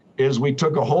did is we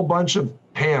took a whole bunch of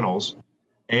panels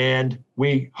and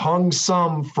we hung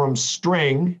some from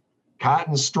string,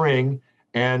 cotton string,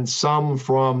 and some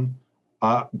from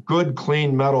good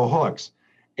clean metal hooks.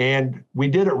 And we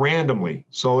did it randomly.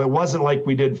 So it wasn't like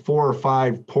we did 4 or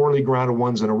 5 poorly grounded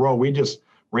ones in a row. We just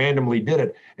randomly did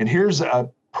it. And here's a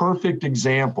perfect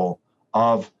example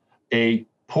of a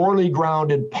poorly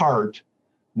grounded part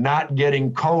not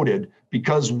getting coated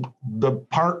because the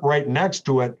part right next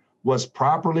to it was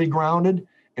properly grounded.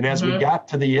 And as we got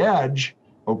to the edge,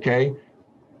 okay,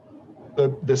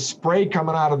 the spray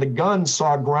coming out of the gun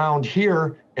saw ground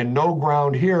here and no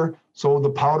ground here. So the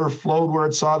powder flowed where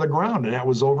it saw the ground, and that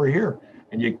was over here.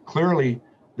 And you clearly,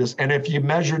 and if you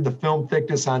measured the film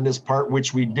thickness on this part,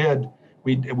 which we did,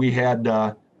 we had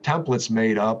templates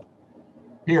made up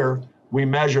here. We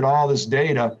measured all this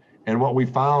data, and what we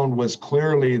found was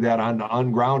clearly that on the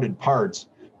ungrounded parts,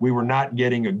 we were not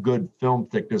getting a good film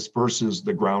thickness versus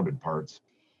the grounded parts.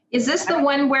 Is this the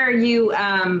one where you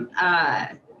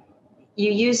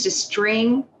you used a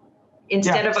string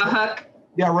instead of a hook?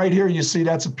 Yeah, right here you see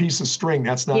that's a piece of string.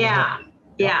 That's not. Yeah,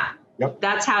 yeah. Yep.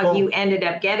 That's how you ended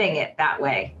up getting it that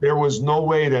way. There was no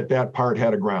way that part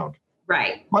had a ground.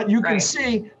 Right. But you can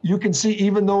see,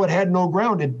 even though it had no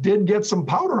ground, it did get some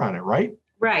powder on it, right?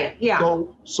 Right. Yeah.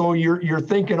 So you're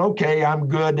thinking, okay, I'm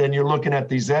good, and you're looking at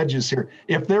these edges here.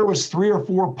 If there was 3 or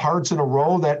 4 parts in a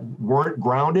row that weren't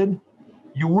grounded,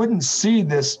 you wouldn't see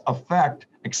this effect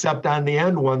except on the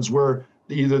end ones where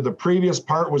either the previous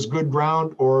part was good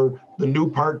ground or the new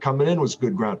part coming in was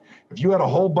good ground. If you had a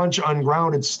whole bunch of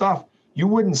ungrounded stuff, you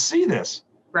wouldn't see this.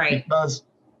 Right. Because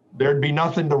there'd be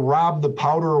nothing to rob the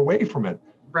powder away from it.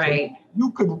 Right.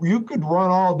 So you could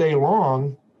run all day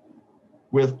long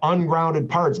with ungrounded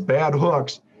parts, bad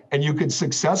hooks, and you could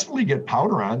successfully get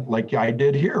powder on like I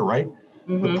did here, right?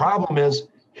 The problem is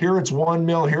here it's 1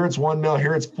 mil, here it's 1 mil,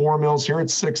 here it's 4 mils, here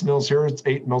it's 6 mils, here it's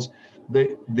 8 mils.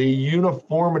 The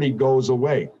uniformity goes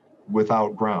away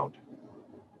without ground.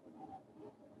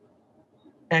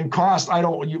 And cost,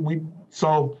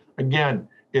 so again,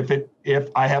 if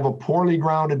I have a poorly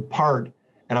grounded part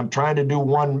and I'm trying to do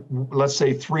one, let's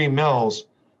say 3 mils,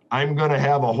 I'm going to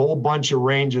have a whole bunch of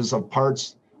ranges of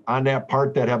parts on that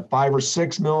part that have 5 or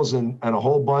 6 mils and a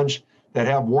whole bunch that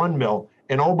have 1 mil.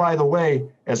 And oh, by the way,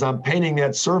 as I'm painting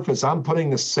that surface, I'm putting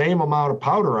the same amount of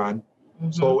powder on.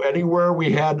 So anywhere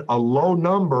we had a low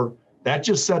number, that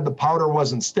just said the powder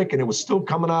wasn't sticking. It was still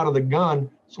coming out of the gun.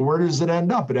 So where does it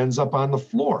end up? It ends up on the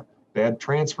floor. Bad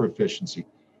transfer efficiency.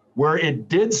 Where it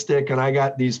did stick, and I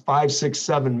got these 5, 6,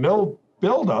 7 mil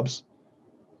buildups,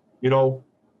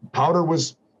 powder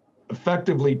was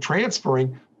effectively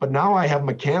transferring, but now I have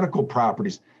mechanical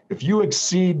properties. If you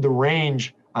exceed the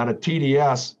range on a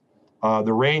TDS,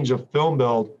 the range of film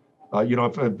build,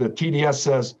 if the TDS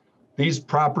says these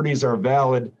properties are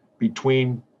valid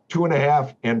between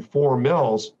 2.5 and 4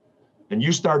 mils, and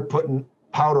you start putting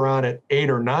powder on at 8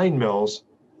 or 9 mils,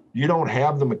 you don't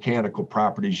have the mechanical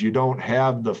properties. You don't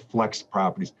have the flex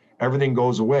properties. Everything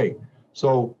goes away.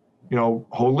 So,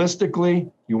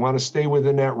 holistically, you want to stay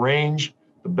within that range.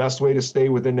 The best way to stay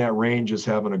within that range is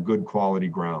having a good quality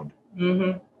ground.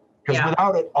 Because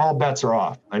without it, all bets are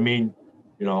off. I mean,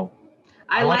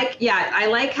 I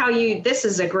like how this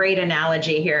is a great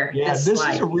analogy here. Yeah, this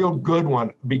is a real good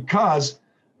one because,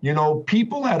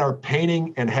 people that are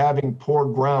painting and having poor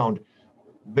ground,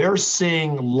 they're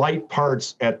seeing light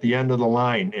parts at the end of the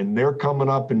line and they're coming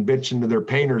up and bitching to their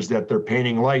painters that they're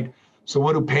painting light. So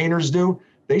what do painters do?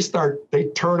 They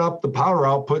turn up the powder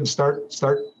output and start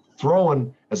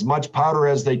throwing as much powder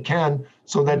as they can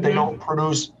so that they don't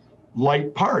produce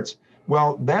light parts.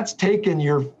 Well, that's taken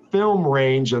your film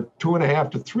range of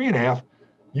 2.5 to 3.5.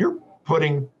 You're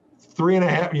putting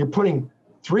 3.5. You're putting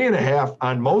 3.5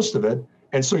 on most of it,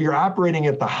 and so you're operating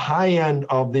at the high end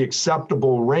of the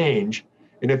acceptable range.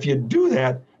 And if you do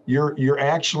that, you're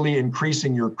actually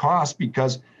increasing your cost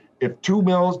because if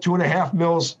 2.5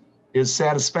 mils is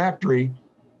satisfactory,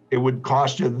 it would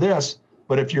cost you this.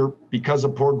 But if because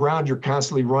of poor ground, you're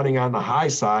constantly running on the high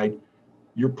side,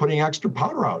 you're putting extra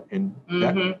powder out, and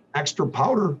that extra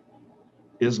powder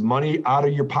is money out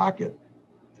of your pocket.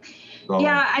 So,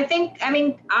 yeah,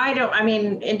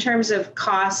 in terms of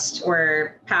cost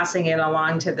or passing it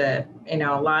along to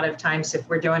a lot of times if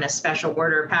we're doing a special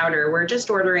order powder, we're just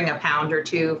ordering a pound or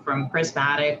 2 from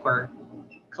Prismatic or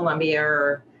Columbia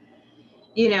or,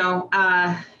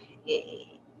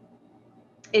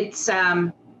 it's,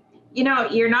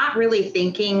 you're not really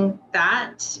thinking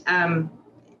that,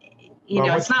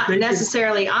 it's not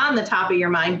necessarily on the top of your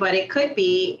mind, but it could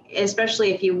be,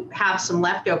 especially if you have some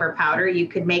leftover powder, you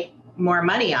could make more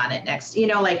money on it next,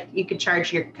 like you could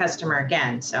charge your customer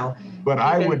again. So, but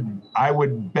I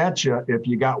would bet you if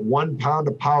you got 1 pound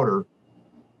of powder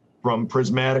from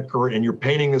Prismatic and you're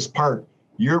painting this part,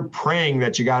 you're praying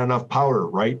that you got enough powder,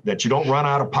 right? That you don't run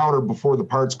out of powder before the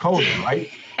part's coated, right?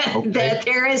 Okay.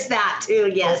 There is that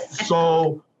too, yes.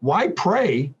 So why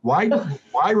pray? Why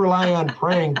rely on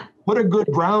praying? Put a good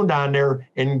ground on there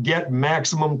and get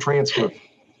maximum transfer.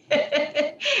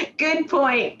 Good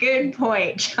point,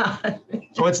 John.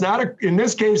 So it's not in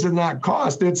this case, it's not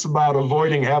cost. It's about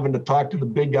avoiding having to talk to the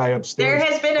big guy upstairs.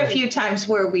 There has been a few times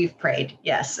where we've prayed,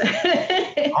 yes.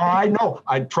 Oh, I know.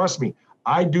 Trust me.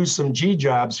 I do some G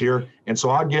jobs here, and so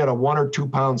I'll get a 1 or 2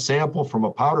 pound sample from a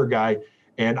powder guy,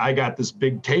 and I got this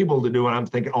big table to do, and I'm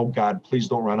thinking, oh God, please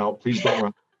don't run out. Please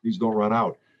don't run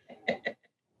out.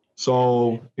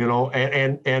 So,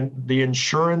 and the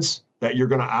insurance that you're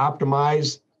going to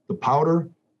optimize the powder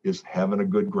is having a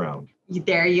good ground.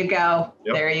 There you go.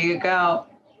 Yep. There you go.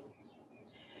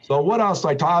 So what else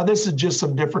I taught? This is just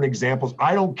some different examples.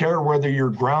 I don't care whether your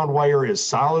ground wire is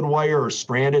solid wire or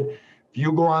stranded. If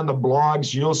you go on the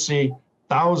blogs, you'll see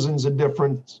thousands of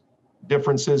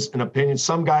differences in opinions.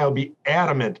 Some guy will be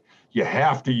adamant you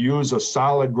have to use a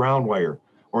solid ground wire,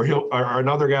 or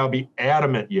another guy will be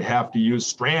adamant you have to use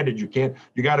stranded. You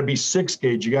got to be 6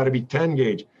 gauge, you got to be 10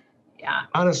 gauge. Yeah.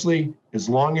 Honestly, as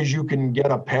long as you can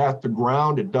get a path to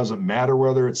ground, it doesn't matter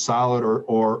whether it's solid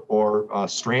or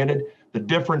stranded. The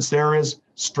difference there is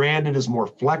stranded is more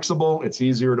flexible. It's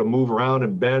easier to move around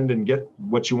and bend and get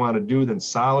what you want to do than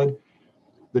solid.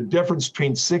 The difference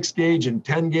between 6 gauge and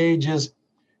 10 gauge is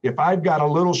if I've got a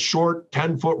little short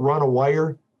 10-foot run of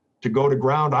wire to go to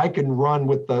ground, I can run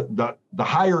with the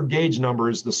higher gauge number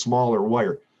is the smaller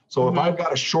wire. So if I've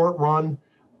got a short run,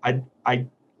 I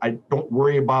don't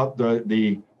worry about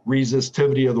the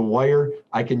resistivity of the wire.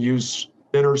 I can use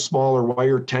thinner, smaller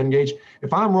wire, 10 gauge.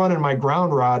 If I'm running my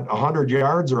ground rod 100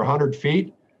 yards or 100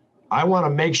 feet, I want to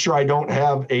make sure I don't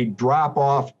have a drop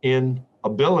off in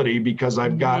ability because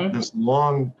I've got this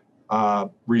long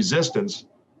resistance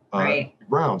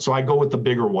ground. So I go with the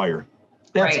bigger wire.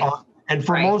 That's all. And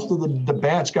for most of the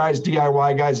batch guys,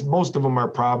 DIY guys, most of them are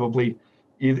probably,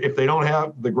 if they don't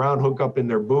have the ground hookup in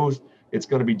their booth, it's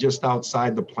going to be just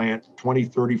outside the plant, 20,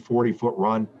 30, 40-foot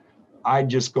run. I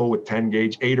just go with 10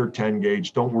 gauge, 8 or 10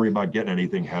 gauge. Don't worry about getting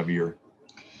anything heavier.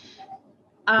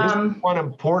 This is one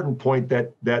important point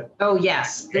that oh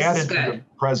yes, this added is good. to the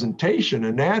presentation,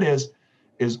 and that is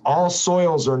all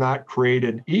soils are not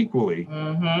created equally.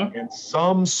 And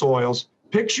some soils,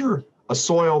 picture a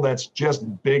soil that's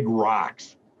just big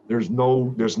rocks. There's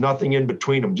nothing in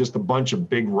between them, just a bunch of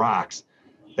big rocks.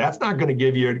 That's not going to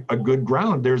give you a good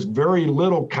ground. There's very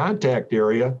little contact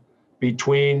area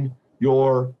between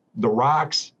the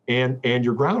rocks and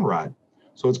your ground rod.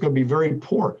 So it's going to be very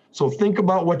poor. So think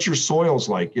about what your soil's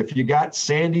like. If you got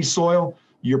sandy soil,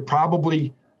 you're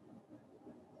probably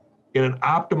in an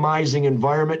optimizing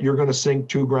environment, you're going to sink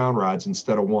 2 ground rods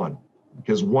instead of 1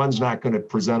 because one's not going to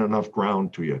present enough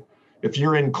ground to you. If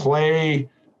you're in clay,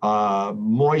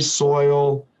 moist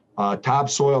soil,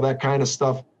 topsoil, that kind of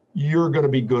stuff, you're going to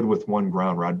be good with 1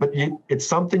 ground rod, but it's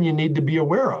something you need to be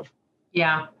aware of.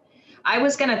 Yeah. I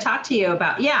was going to talk to you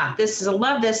about, I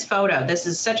love this photo. This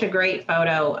is such a great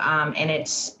photo. And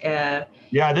it's,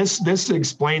 this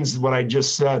explains what I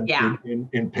just said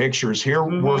in pictures. Here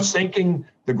we're sinking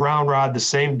the ground rod the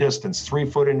same distance, 3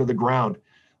 foot into the ground.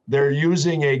 They're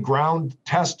using a ground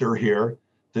tester here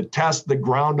to test the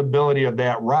groundability of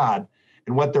that rod.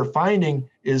 And what they're finding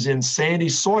is in sandy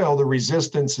soil, the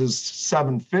resistance is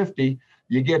 750.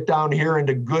 You get down here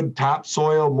into good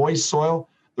topsoil, moist soil,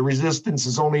 the resistance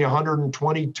is only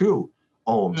 122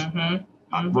 ohms.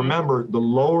 Remember, the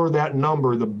lower that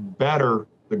number, the better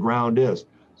the ground is.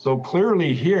 So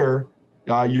clearly here,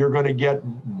 you're going to get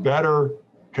better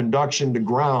conduction to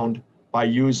ground by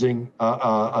using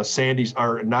a sandy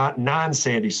or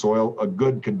non-sandy soil, a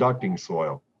good conducting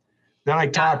soil. Then I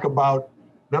talk about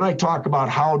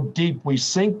how deep we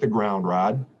sink the ground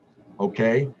rod.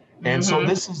 Okay, and so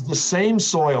this is the same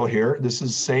soil here. This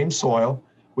is the same soil.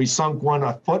 We sunk one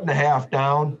 1.5 foot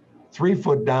down, 3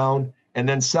 foot down, and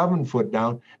then 7 foot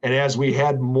down. And as we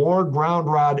had more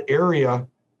ground rod area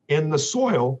in the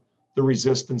soil, the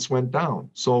resistance went down.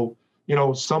 So,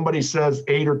 somebody says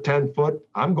 8 or 10 foot,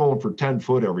 I'm going for 10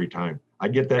 foot every time. I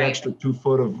get that extra 2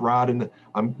 foot of rod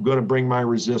I'm going to bring my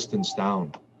resistance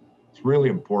down. It's really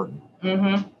important.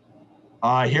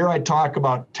 Here I talk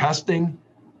about testing.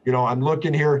 I'm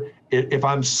looking here. If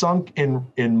I'm sunk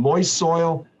in moist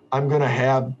soil, I'm going to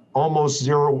have almost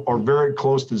zero or very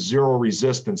close to zero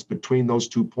resistance between those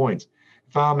 2 points.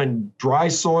 If I'm in dry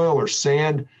soil or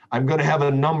sand, I'm going to have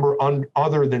a number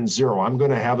other than zero. I'm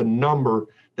going to have a number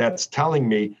that's telling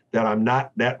me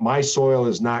that that my soil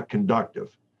is not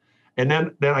conductive. And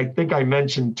then I think I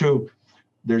mentioned too,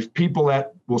 there's people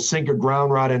that will sink a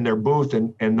ground rod in their booth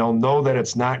and they'll know that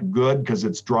it's not good because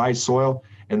it's dry soil,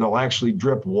 and they'll actually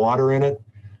drip water in it.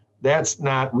 That's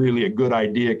not really a good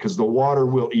idea, because the water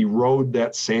will erode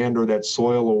that sand or that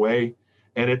soil away.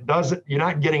 And you're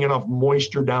not getting enough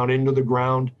moisture down into the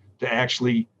ground to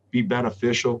actually be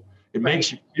beneficial. It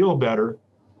makes you feel better,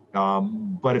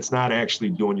 but it's not actually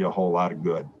doing you a whole lot of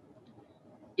good.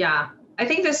 Yeah, I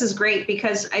think this is great,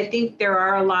 because I think there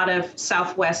are a lot of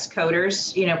Southwest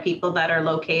coders, people that are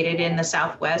located in the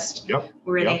Southwest,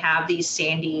 where they have these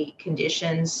sandy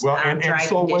conditions, dry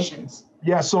conditions.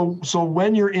 So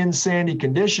when you're in sandy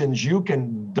conditions, you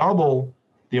can double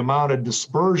the amount of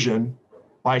dispersion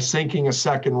by sinking a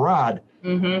second rod.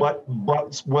 Mm-hmm. But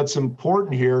what's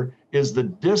important here is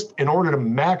in order to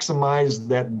maximize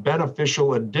that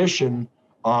beneficial addition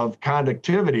of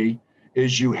conductivity,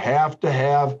 is you have to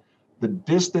have the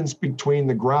distance between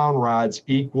the ground rods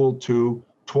equal to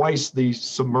twice the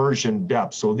submersion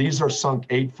depth. So these are sunk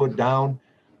 8 foot down.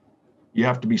 You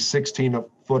have to be 16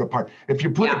 foot apart. If you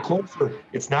put it closer,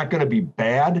 it's not going to be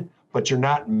bad, but you're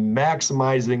not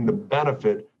maximizing the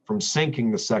benefit from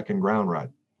sinking the second ground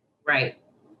rod. Right.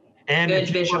 And good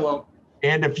visual.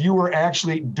 And if you were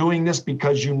actually doing this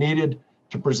because you needed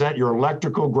to present your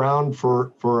electrical ground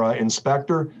for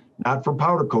inspector, not for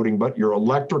powder coating, but your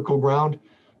electrical ground,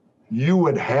 you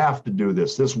would have to do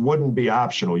this. This wouldn't be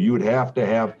optional. You would have to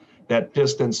have that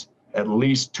distance at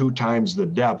least 2 times the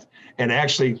depth. And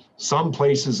actually, some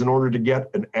places, in order to get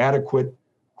an adequate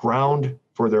ground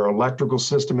for their electrical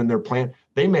system in their plant,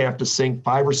 they may have to sink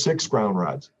 5 or 6 ground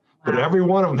rods. But every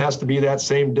one of them has to be that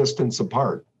same distance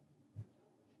apart.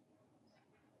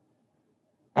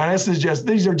 And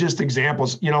these are just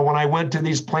examples. When I went to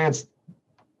these plants,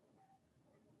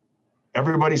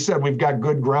 everybody said, we've got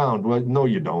good ground. Well, no,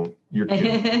 you don't. You're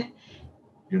kidding.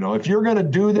 If you're going to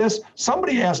do this,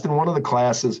 somebody asked in one of the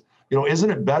classes, isn't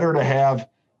it better to have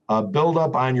a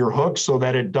buildup on your hook so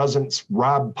that it doesn't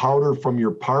rob powder from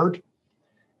your part?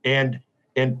 And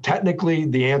technically,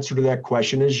 the answer to that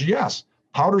question is yes.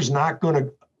 Powder's not going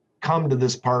to come to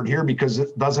this part here because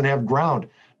it doesn't have ground.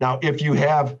 Now, if you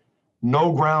have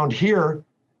no ground here,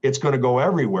 it's going to go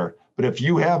everywhere. But if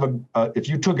you have if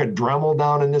you took a Dremel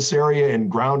down in this area and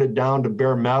ground it down to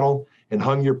bare metal and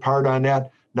hung your part on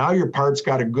that, now your part's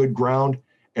got a good ground,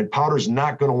 and powder's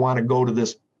not going to want to go to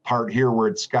this part here where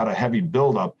it's got a heavy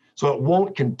buildup. So it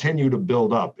won't continue to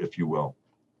build up, if you will.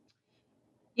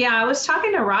 Yeah, I was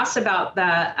talking to Ross about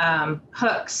the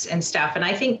hooks and stuff, and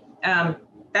I think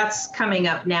that's coming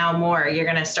up now more. You're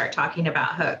going to start talking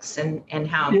about hooks and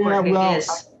how important it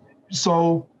is.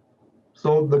 So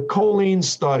the choline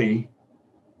study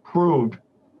proved,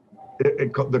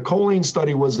 the choline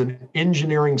study was an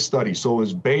engineering study. So it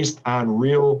was based on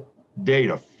real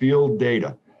data, field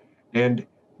data. And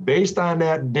based on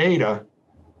that data,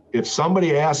 if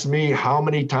somebody asks me how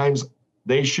many times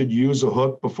they should use a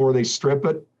hook before they strip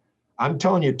it, I'm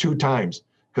telling you 2 times.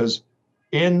 Because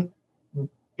in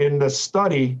the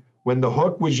study, when the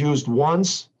hook was used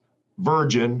once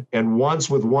virgin and once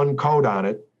with 1 coat on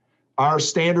it, our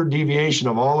standard deviation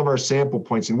of all of our sample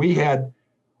points, and we had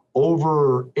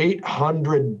over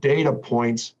 800 data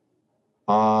points.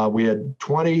 We had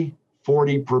 20,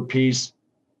 40 per piece,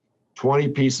 20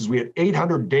 pieces. We had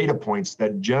 800 data points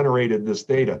that generated this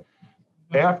data.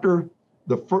 After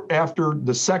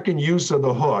the second use of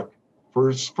the hook,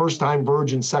 first time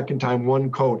virgin, second time 1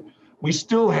 coat, we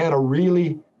still had a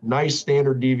really nice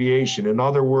standard deviation. In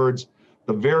other words,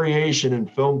 the variation in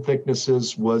film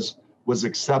thicknesses was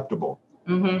acceptable.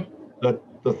 Mm-hmm.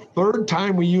 The third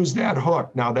time we used that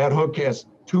hook, now that hook has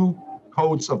 2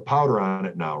 coats of powder on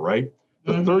it now, right?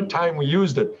 The third time we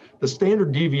used it, the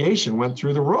standard deviation went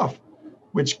through the roof,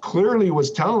 which clearly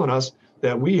was telling us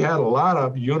that we had a lot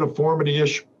of uniformity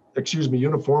issues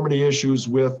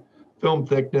with film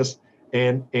thickness,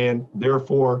 and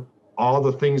therefore all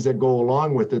the things that go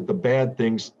along with it, the bad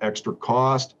things, extra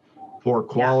cost, poor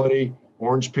quality,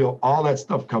 orange peel, all that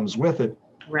stuff comes with it.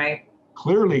 Right.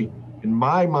 Clearly, in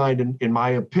my mind, and in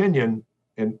my opinion,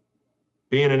 and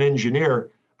being an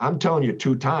engineer, I'm telling you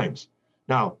 2 times.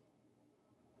 Now,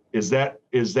 is that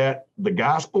the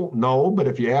gospel? No, but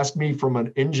if you ask me from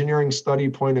an engineering study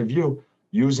point of view,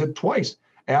 use it twice.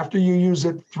 After you use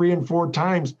it 3 and 4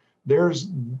 times, there's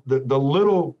the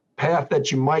little path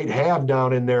that you might have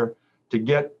down in there to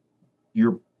get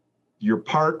your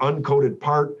part, uncoated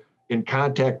part, in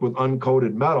contact with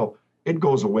uncoated metal, it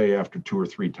goes away after 2 or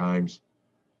 3 times.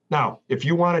 Now, if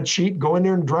you want to cheat, go in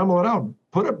there and Dremel it out.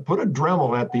 Put a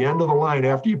Dremel at the end of the line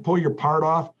after you pull your part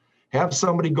off. Have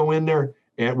somebody go in there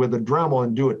and with a Dremel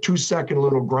and do a 2-second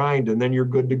little grind, and then you're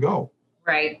good to go.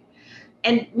 Right.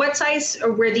 And what size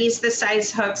were these? The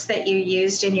size hooks that you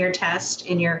used in your test,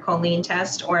 in your Kolene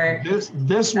test, or this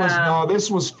was no,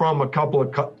 this was from a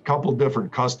couple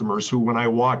different customers who, when I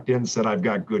walked in, said I've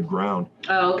got good ground.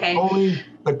 Oh, okay.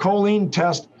 The Kolene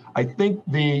test, I think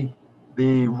the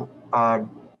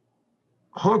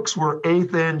hooks were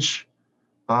 1/8 inch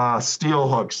steel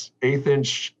hooks, 1/8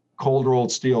 inch cold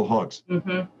rolled steel hooks.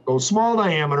 Mm-hmm. So small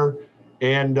diameter,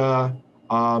 and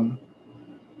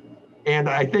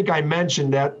I think I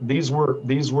mentioned that these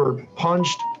were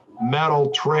punched metal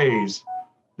trays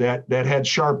that had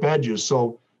sharp edges.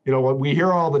 So, you know, what we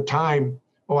hear all the time,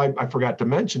 I forgot to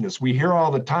mention this. We hear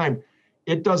all the time,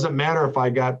 it doesn't matter if I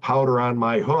got powder on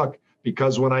my hook,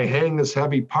 because when I hang this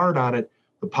heavy part on it,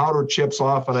 the powder chips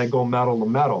off and I go metal to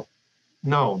metal.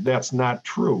 No, that's not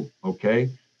true, okay?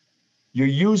 You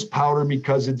use powder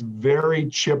because it's very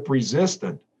chip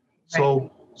resistant. Right.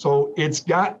 So it's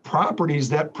got properties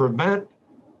that prevent,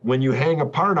 when you hang a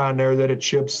part on there, that it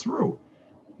chips through.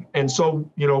 And so,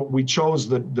 you know, we chose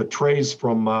the trays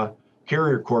from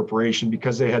Carrier Corporation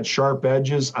because they had sharp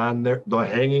edges on the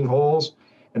hanging holes,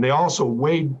 and they also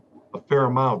weighed a fair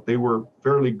amount. They were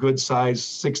fairly good size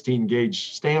 16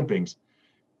 gauge stampings.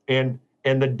 And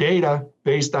the data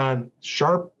based on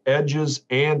sharp edges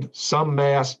and some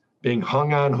mass being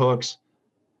hung on hooks,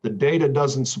 the data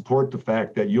doesn't support the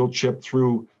fact that you'll chip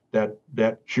through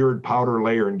that cured powder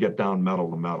layer and get down metal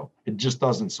to metal. It just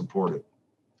doesn't support it.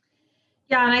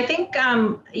 Yeah, and I think,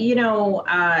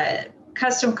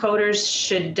 custom coaters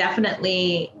should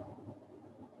definitely,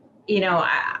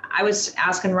 I was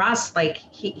asking Ross, like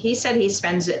he said he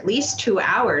spends at least 2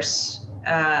 hours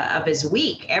of his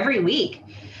week, every week.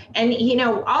 And,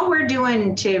 all we're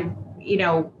doing to,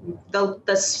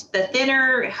 the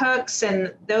thinner hooks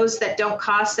and those that don't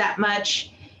cost that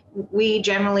much, we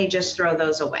generally just throw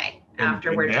those away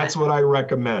after we're done. That's what I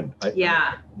recommend.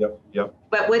 Yeah. Yep.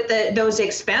 But with those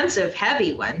expensive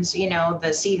heavy ones,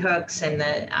 the C hooks and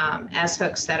the S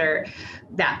hooks that are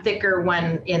that thicker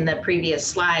one in the previous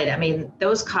slide, I mean,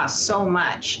 those cost so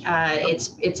much.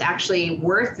 It's actually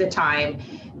worth the time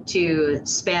to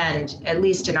spend, at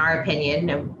least in our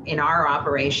opinion, in our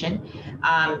operation,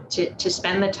 to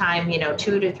spend the time,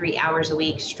 2 to 3 hours a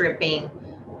week stripping,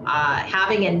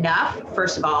 having enough,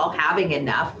 first of all, and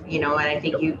I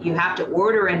think you have to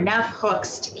order enough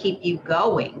hooks to keep you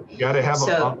going. You got to have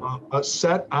a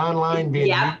set online being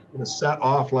used and a set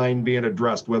offline being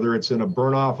addressed, whether it's in a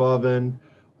burn-off oven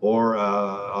or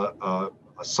a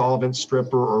solvent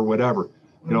stripper or whatever.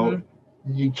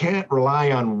 You can't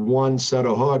rely on one set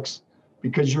of hooks,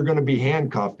 because you're going to be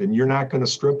handcuffed and you're not going to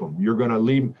strip them. You're going to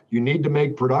leave. You need to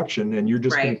make production, and you're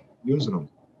just going to keep using them.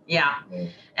 Yeah.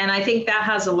 And I think that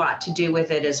has a lot to do with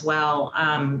it as well.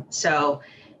 So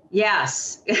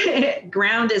yes,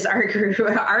 ground is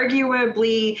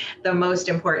arguably the most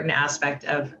important aspect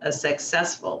of a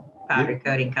successful powder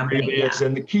coating company. It is.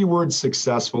 And the key word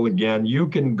successful, again, you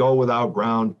can go without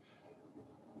ground.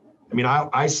 I mean,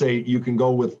 I say you can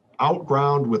go without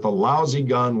ground with a lousy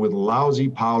gun, with lousy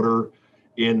powder,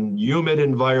 in humid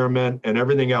environment and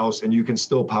everything else, and you can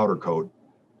still powder coat.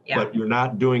 Yeah. But you're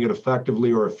not doing it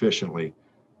effectively or efficiently.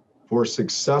 For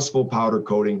successful powder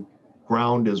coating,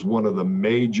 ground is one of the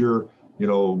major,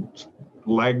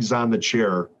 legs on the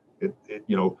chair.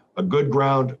 A good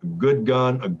ground, a good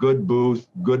gun, a good booth,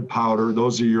 good powder,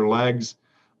 those are your legs.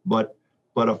 But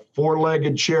a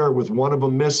 4-legged chair with one of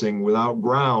them missing without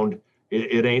ground,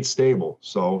 it ain't stable.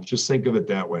 So just think of it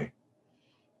that way.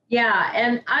 Yeah,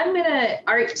 and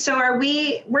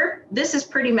this is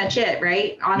pretty much it,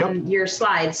 right, on your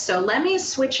slides. So let me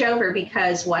switch over,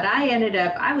 because what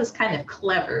I was kind of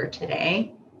clever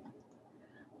today.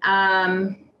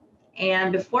 And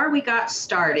before we got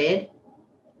started,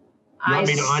 you want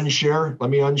me to unshare? Let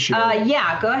me unshare.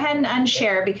 Yeah, go ahead and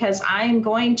unshare, because I'm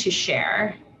going to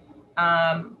share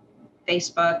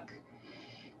Facebook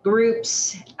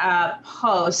groups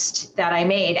post that I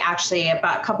made actually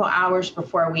about a couple hours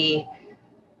before we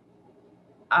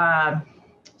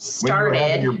started. When you were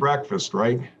having your breakfast,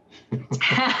 right?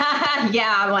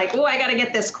 Yeah, I'm like, I got to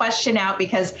get this question out,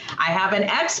 because I have an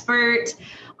expert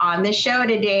on the show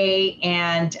today.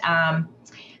 And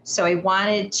so I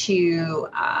wanted to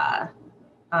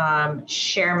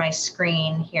share my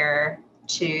screen here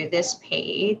to this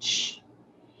page.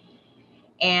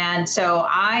 And so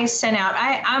I sent out,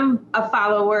 I'm a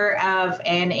follower of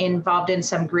and involved in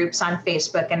some groups on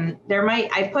Facebook, and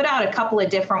I put out a couple of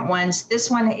different ones. This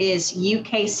one is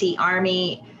UKC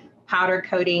Army powder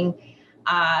coating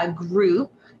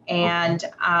group. And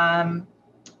I'm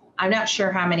not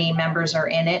sure how many members are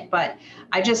in it, but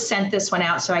I just sent this one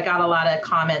out. So I got a lot of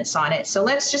comments on it. So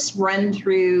let's just run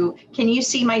through. Can you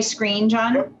see my screen,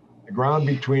 John? Yep. The ground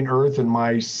between earth and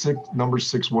my number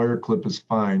 6 wire clip is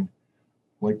fine.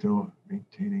 Like to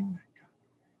maintaining.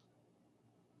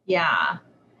 Yeah.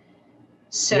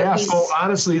 So yeah. So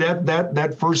honestly,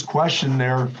 that first question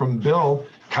there from Bill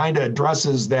kind of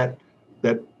addresses that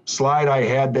slide I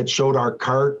had that showed our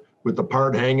cart with the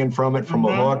part hanging from it from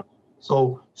a hook.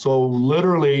 So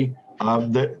literally,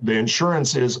 the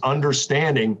insurance is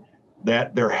understanding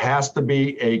that there has to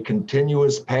be a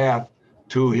continuous path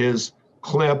to his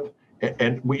clip,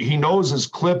 and he knows his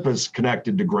clip is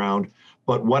connected to ground.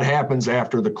 But what happens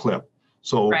after the clip?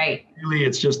 So really,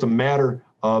 it's just a matter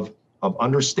of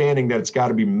understanding that it's got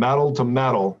to be metal to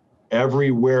metal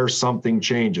everywhere something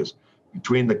changes.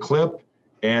 Between the clip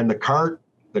and the cart,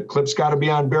 the clip's got to be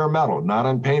on bare metal, not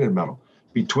on painted metal.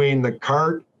 Between the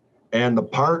cart and the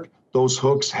part, those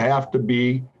hooks have to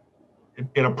be,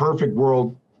 in a perfect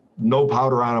world, no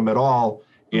powder on them at all.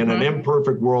 In an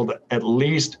imperfect world, at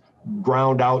least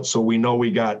ground out so we know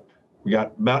we got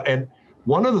metal. And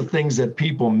one of the things that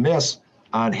people miss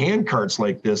on hand carts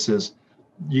like this is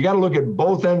you got to look at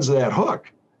both ends of that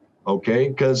hook, okay?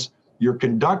 Because you're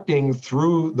conducting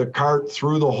through the cart,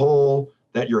 through the hole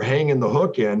that you're hanging the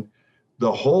hook in.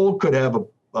 The hole could have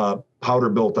a powder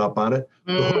built up on it.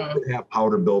 The hook could have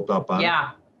powder built up on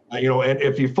it. You know, and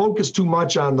if you focus too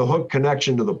much on the hook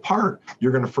connection to the part,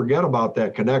 you're going to forget about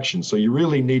that connection. So you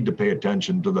really need to pay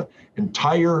attention to the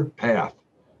entire path.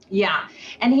 Yeah.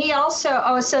 And he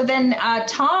also, so then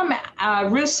Tom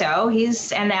Russo,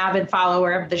 he's an avid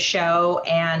follower of the show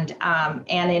and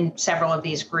in several of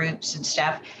these groups and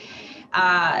stuff.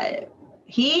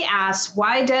 He asks,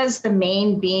 why does the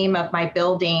main beam of my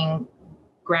building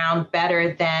ground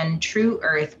better than true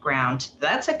earth ground?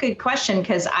 That's a good question,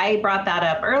 because I brought that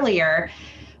up earlier.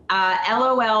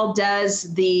 LOL,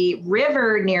 does the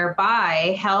river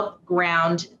nearby help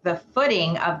ground the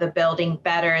footing of the building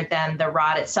better than the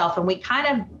rod itself? And we kind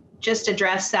of just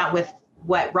addressed that with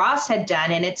what Ross had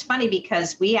done. And it's funny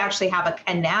because we actually have a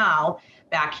canal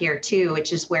back here too,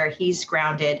 which is where he's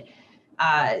grounded.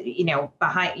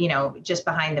 Behind, just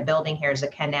behind the building here is a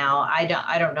canal. I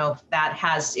don't know if that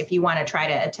has, if you want to try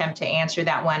to attempt to answer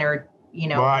that one, or,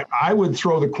 Well, I would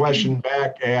throw the question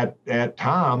back at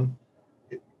Tom.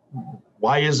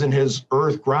 Why isn't his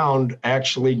earth ground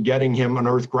actually getting him an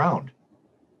earth ground?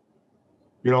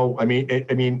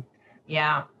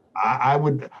 Yeah. I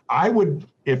would,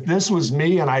 if this was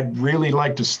me and I'd really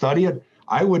like to study it,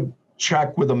 I would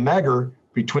check with a megger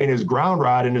between his ground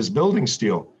rod and his building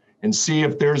steel and see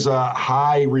if there's a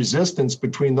high resistance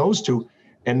between those two.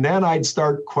 And then I'd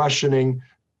start questioning.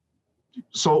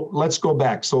 So let's go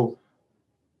back. So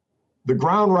the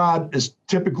ground rod is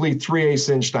typically 3/8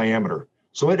 inch diameter.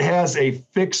 So it has a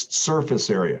fixed surface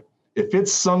area. If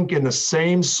it's sunk in the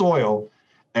same soil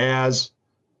as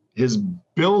his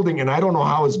building, and I don't know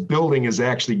how his building is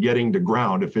actually getting to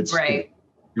ground, if it's,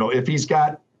 if he's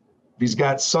got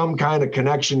some kind of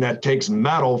connection that takes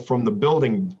metal from the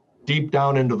building deep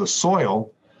down into the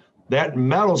soil, that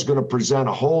metal is going to present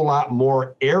a whole lot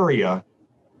more area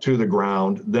to the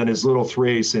ground than his little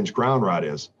 3/8 inch ground rod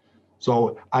is.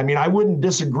 So, I mean, I wouldn't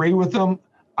disagree with him.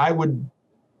 I would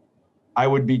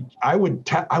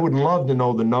love to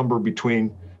know the number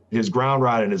between his ground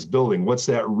rod and his building. What's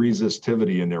that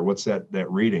resistivity in there? What's that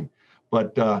reading?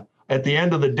 But at the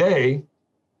end of the day,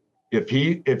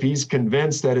 if he's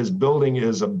convinced that his building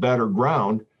is a better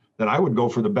ground, then I would go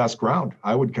for the best ground.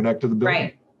 I would connect to the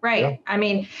building. Right. Yeah. I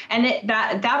mean, and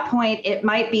at that point, it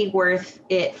might be worth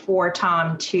it for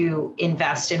Tom to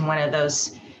invest in one of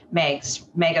those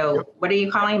what are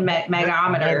you calling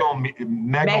megometer?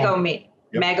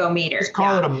 Megometer. Let's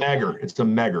call it a megger. It's a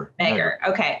megger. Megger.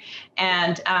 Okay.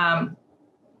 And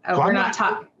we're not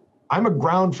talking. I'm a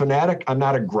ground fanatic. I'm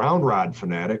not a ground rod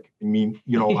fanatic. I mean,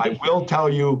 I will tell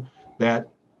you that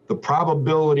the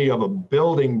probability of a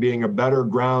building being a better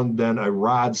ground than a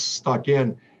rod stuck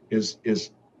in is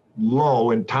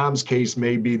low. In Tom's case,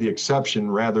 may be the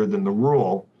exception rather than the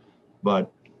rule.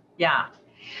 But yeah.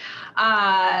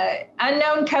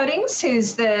 Unknown Coatings,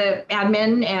 who's the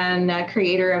admin and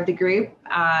creator of the group,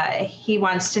 he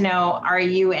wants to know, are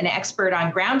you an expert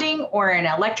on grounding or an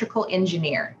electrical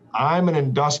engineer? I'm an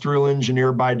industrial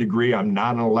engineer by degree. I'm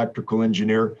not an electrical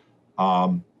engineer.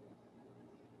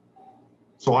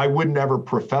 So I would never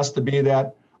profess to be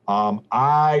that.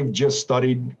 I've just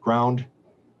studied ground.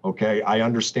 Okay, I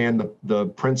understand the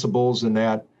principles in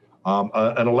that.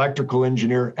 An electrical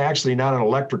engineer, actually not an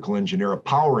electrical engineer, a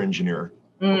power engineer,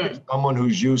 okay, someone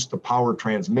who's used to power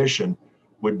transmission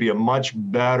would be a much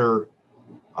better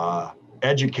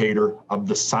educator of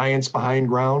the science behind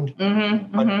ground.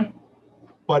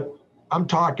 But I'm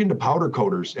talking to powder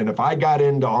coaters, and if I got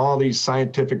into all these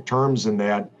scientific terms in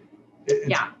that, it's it'd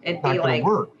not be going like to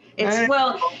work.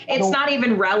 it's not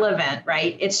even relevant,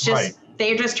 right? It's just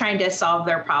they're just trying to solve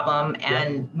their problem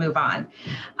and move on.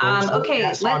 So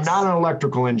I'm not an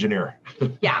electrical engineer.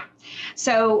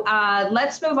 So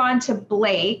let's move on to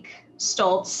Blake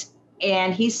Stoltz.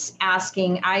 And he's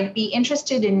asking, I'd be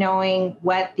interested in knowing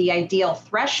what the ideal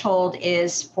threshold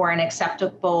is for an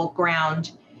acceptable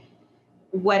ground,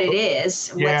 what it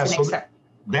is.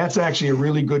 That's actually a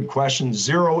really good question.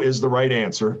 0 is the right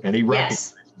answer, and he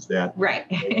recognizes that.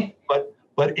 Right.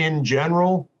 But in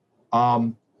general,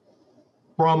 from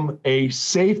a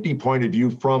safety point of view,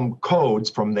 from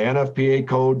codes, from the NFPA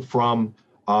code, from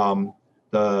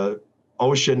the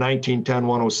OSHA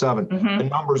 1910-107, the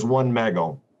number's 1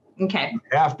 megohm. Okay. You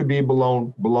have to be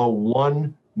below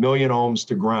 1 million ohms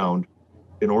to ground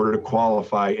in order to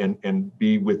qualify and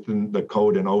be within the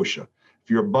code in OSHA. If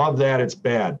you're above that, it's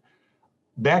bad.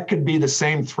 That could be the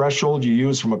same threshold you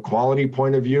use from a quality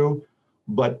point of view,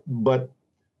 but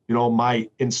my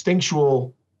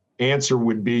instinctual answer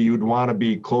would be you'd want to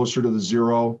be closer to the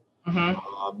 0.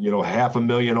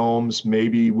 500,000 ohms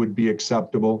maybe would be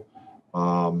acceptable.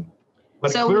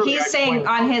 So he's saying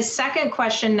on his second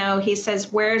question, though, he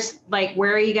says, where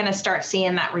are you going to start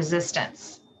seeing that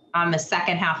resistance on the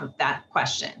second half of that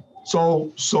question?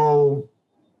 So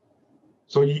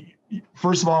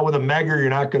first of all, with a megger,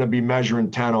 you're not going to be measuring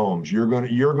 10 ohms. You're going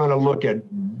to look at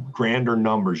grander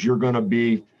numbers. You're going to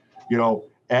be,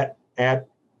 I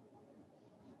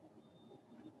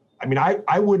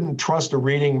wouldn't trust a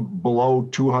reading below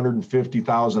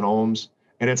 250,000 ohms,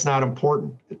 and it's not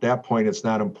important. At that point, it's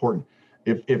not important.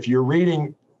 If you're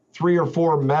reading 3 or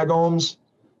 4 megohms,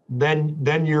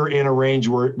 then you're in a range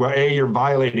where A, you're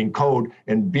violating code,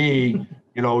 and B,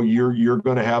 you're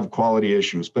going to have quality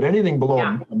issues. But anything below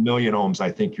 1 million ohms, I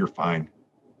think you're fine.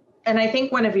 And I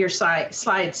think one of your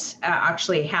slides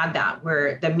actually had that,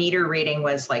 where the meter reading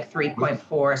was like 3.4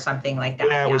 or something like that.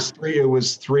 Yeah, it was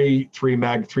 3.4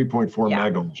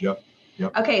 megohms. Yep.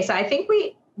 Okay, so I think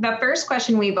the first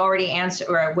question we've already answered,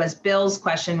 or was Bill's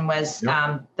question, was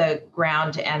the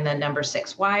ground and the number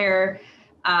 6 wire.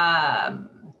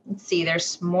 Let's see,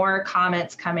 there's more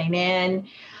comments coming in.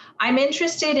 I'm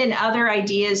interested in other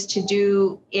ideas to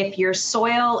do if your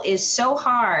soil is so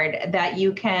hard that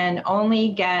you can only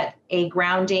get a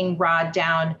grounding rod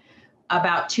down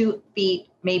about 2 feet,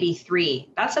 maybe 3.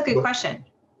 That's a good question.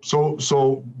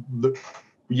 So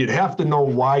you'd have to know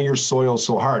why your soil's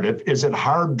so hard. Is it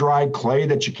hard, dry clay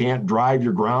that you can't drive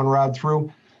your ground rod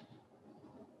through?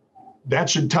 That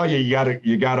should tell you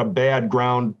you got a bad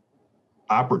ground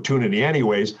opportunity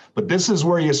anyways, but this is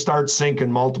where you start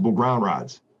sinking multiple ground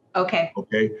rods. Okay.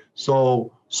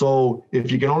 So if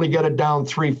you can only get it down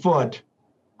 3 foot,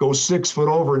 go 6 foot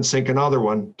over and sink another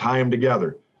one, tie them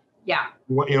together. Yeah.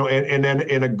 And then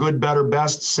in a good, better,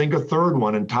 best, sink a third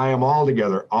one and tie them all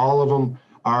together. All of them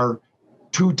are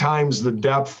 2 times the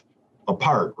depth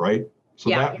apart, right? So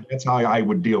that's how I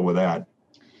would deal with that.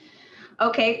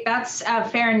 Okay, that's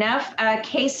fair enough.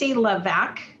 Casey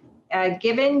Lavac,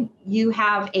 given you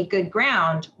have a good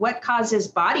ground, what causes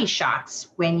body shocks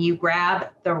when you grab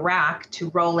the rack to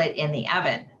roll it in the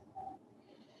oven?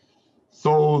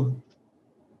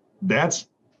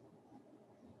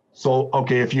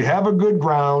 If you have a good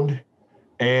ground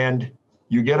and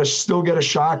you still get a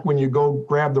shock when you go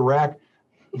grab the rack,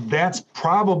 that's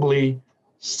probably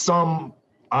some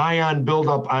ion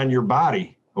buildup on your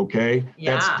body, okay?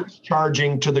 Yeah. That's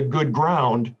discharging to the good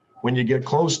ground when you get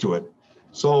close to it.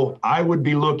 So I would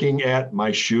be looking at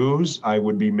my shoes. I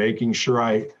would be making sure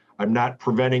I'm not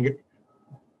preventing it.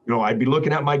 I'd be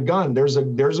looking at my gun. There's a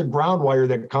ground wire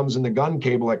that comes in the gun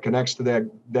cable that connects to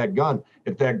that gun.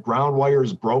 If that ground wire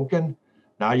is broken,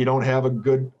 now you don't have a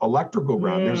good electrical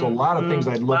ground. There's a lot of things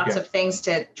I'd look at. Lots of things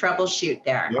to troubleshoot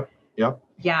there. Yep.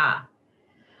 Yeah.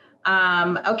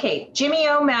 Okay, Jimmy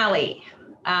O'Malley.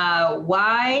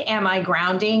 Why am I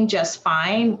grounding just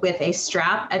fine with a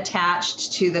strap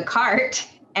attached to the cart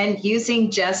and using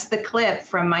just the clip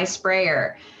from my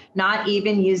sprayer, not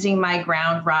even using my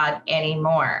ground rod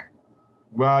anymore?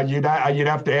 Well, you'd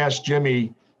have to ask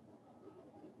Jimmy.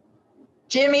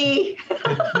 Jimmy.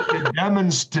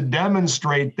 to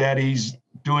demonstrate that he's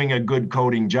doing a good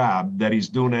coating job, that he's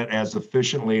doing it as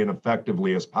efficiently and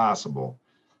effectively as possible.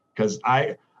 Because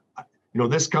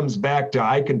this comes back to,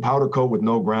 I can powder coat with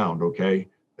no ground, okay?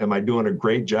 Am I doing a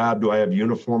great job? Do I have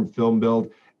uniform film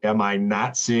build? Am I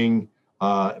not seeing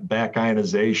back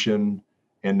ionization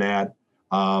and that?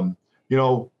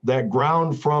 That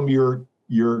ground from your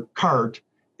cart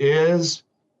is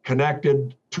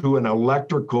connected to an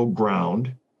electrical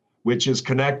ground, which is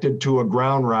connected to a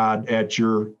ground rod at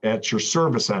your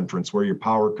service entrance where your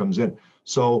power comes in.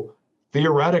 So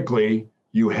theoretically,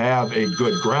 you have a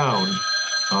good ground,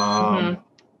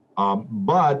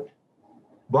 but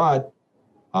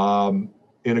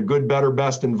in a good, better,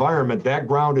 best environment, that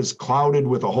ground is clouded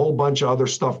with a whole bunch of other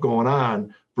stuff going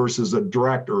on versus a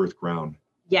direct earth ground.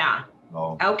 Yeah.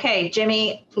 So. Okay,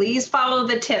 Jimmy, please follow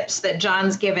the tips that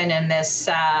John's given in this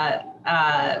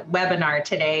webinar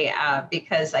today,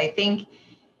 because I think.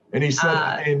 And he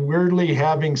said, and weirdly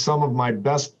having some of my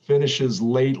best finishes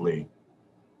lately.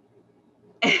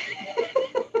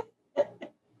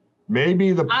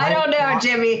 Maybe the I don't know,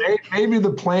 Jimmy. Maybe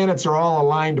the planets are all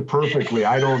aligned perfectly.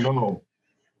 I don't know.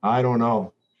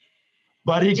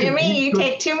 But Jimmy, you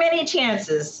take too many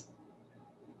chances.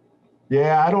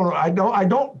 Yeah, I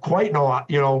don't quite know,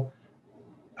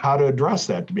 how to address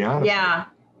that, to be honest. Yeah,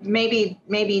 maybe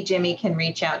Jimmy can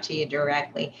reach out to you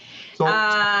directly. So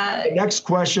the next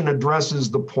question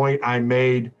addresses the point I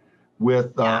made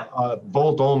with a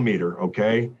volt ohm meter,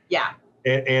 okay? Yeah.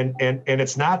 And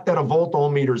it's not that a volt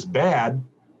ohm meter is bad,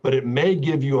 but it may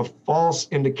give you a false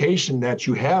indication that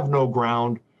you have no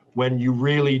ground when you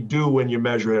really do when you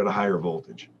measure it at a higher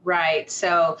voltage. Right.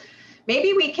 So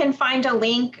maybe we can find a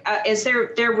link.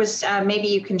 Maybe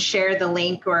you can share the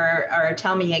link or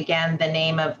tell me again the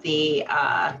name of the,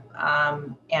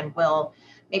 and we'll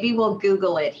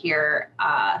Google it here.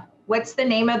 What's the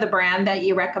name of the brand that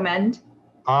you recommend?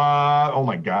 Oh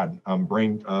my God,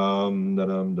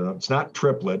 it's not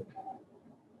Triplet.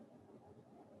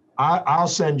 I'll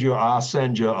send you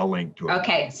a link to it.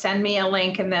 Okay, send me a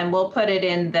link and then we'll put it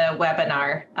in the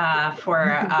webinar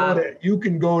you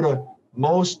can go to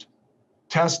most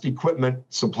test equipment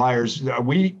suppliers.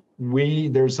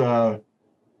 There's a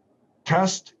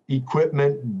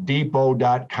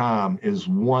testequipmentdepot.com is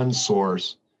one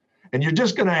source, and you're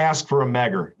just going to ask for a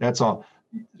Megger. That's all.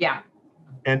 Yeah.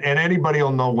 And anybody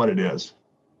will know what it is.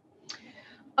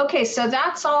 Okay, so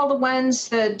that's all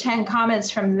the 10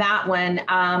 comments from that one.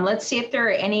 Let's see if there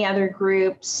are any other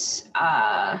groups.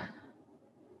 I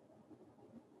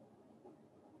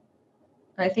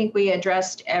think we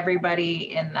addressed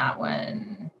everybody in that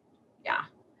one. Yeah.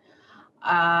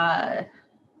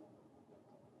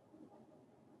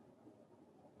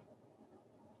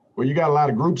 Well, you got a lot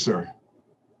of groups there.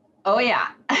 Oh, yeah.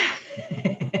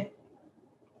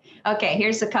 Okay,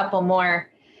 here's a couple more.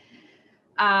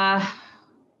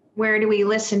 Where do we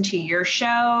listen to your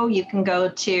show? You can go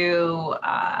to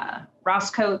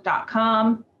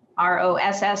rosscote.com,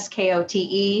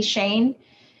 ROSSKOTE, Shane.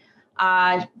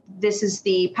 This is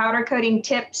the powder coating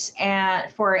tips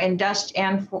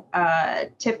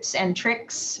tips and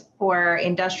tricks for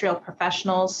industrial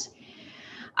professionals.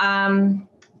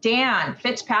 Dan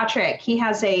Fitzpatrick, he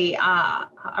has a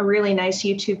really nice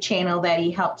YouTube channel that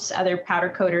he helps other powder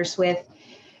coaters with.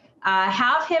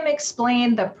 Have him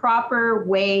explain the proper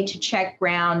way to check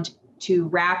ground to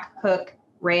rack, hook,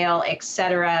 rail,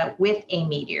 etc. with a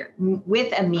meter.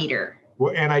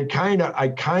 Well, and I kind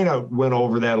of went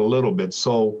over that a little bit.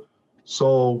 So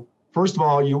first of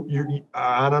all, you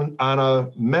on a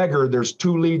Megger, there's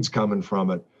two leads coming from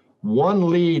it.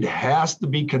 One lead has to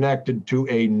be connected to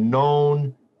a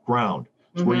known ground,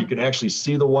 so where you can actually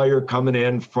see the wire coming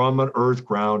in from an earth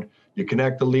ground. You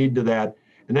connect the lead to that,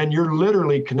 and then you're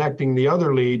literally connecting the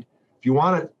other lead. If you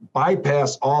want to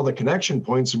bypass all the connection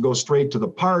points and go straight to the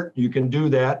part, you can do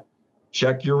that.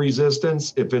 Check your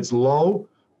resistance. If it's low,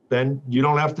 then you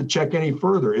don't have to check any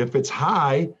further. If it's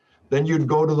high, then you'd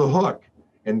go to the hook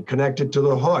and connect it to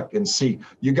the hook and see.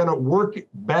 You're going to work it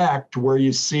back to where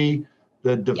you see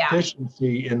the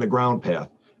deficiency in the ground path.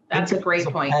 That's a great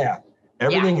point.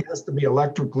 Everything has to be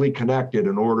electrically connected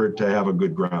in order to have a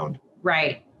good ground.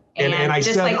 Right. And I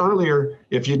said earlier,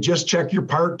 if you just check your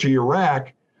part to your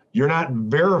rack, you're not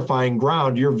verifying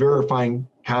ground, you're verifying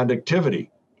conductivity.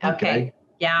 Okay.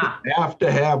 Yeah. You have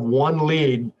to have one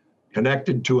lead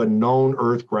connected to a known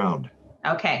earth ground.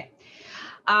 Okay.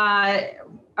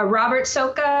 Robert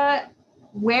Soka,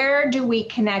 where do we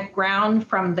connect ground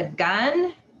from the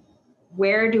gun?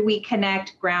 Where do we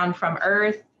connect ground from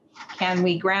earth? Can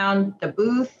we ground the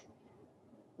booth?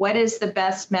 What is the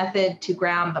best method to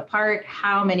ground the part?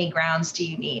 How many grounds do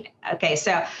you need? Okay,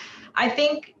 so I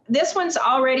think this one's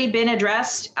already been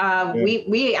addressed.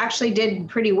 We actually did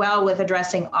pretty well with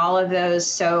addressing all of those.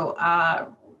 So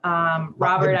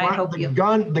Robert, I hope the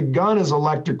gun is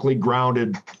electrically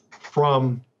grounded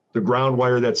from the ground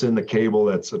wire that's in the cable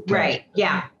that's attached. Right.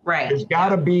 Yeah. Right. There's got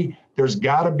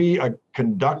to be a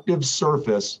conductive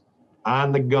surface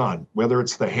on the gun, whether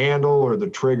it's the handle or the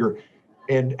trigger.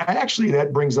 And actually,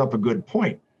 that brings up a good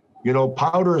point. You know,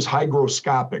 powder is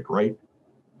hygroscopic, right?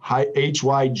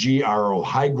 Hygro,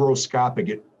 hygroscopic.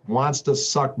 It wants to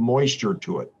suck moisture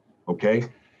to it, okay?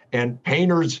 And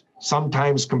painters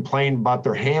sometimes complain about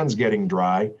their hands getting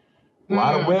dry. A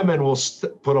lot of women will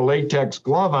put a latex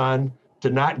glove on to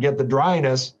not get the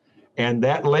dryness, and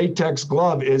that latex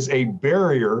glove is a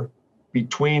barrier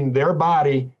between their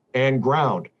body and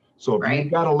ground. So if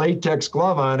you've got a latex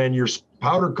glove on and you're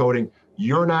powder coating,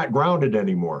 you're not grounded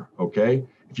anymore, okay?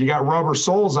 If you got rubber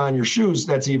soles on your shoes,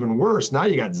 that's even worse. Now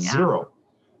you got zero.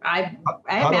 I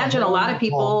imagine a lot of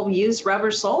people use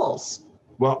rubber soles.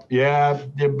 Well,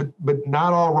 but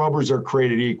not all rubbers are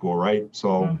created equal, right?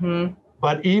 So,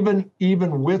 but even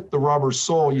with the rubber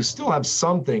sole, you still have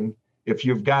something if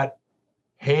you've got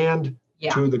hand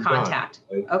to the contact.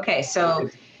 Gun, right? Okay, so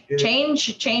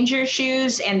change your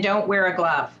shoes and don't wear a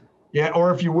glove. Yeah,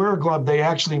 or if you wear a glove, they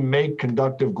actually make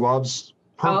conductive gloves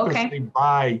purposely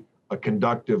by a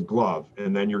conductive glove,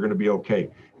 and then you're going to be okay.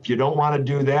 If you don't want to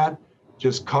do that,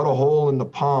 just cut a hole in the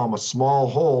palm, a small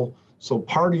hole, so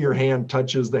part of your hand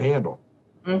touches the handle.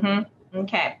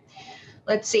 Okay.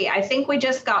 Let's see. I think we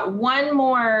just got one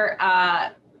more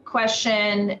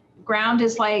question. Ground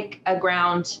is like a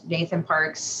ground. Nathan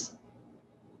Parks,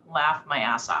 laugh my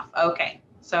ass off. Okay.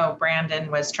 So Brandon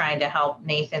was trying to help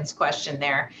Nathan's question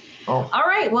there. All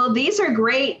right. Well, these are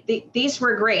great. These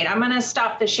were great. I'm going to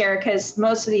stop the share because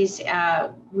most of these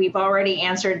we've already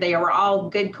answered. They were all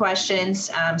good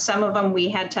questions. Some of them we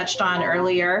had touched on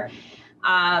earlier.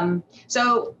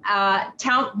 So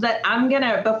tell that I'm going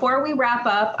to, before we wrap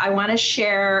up, I want to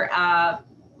share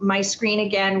my screen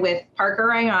again with Parker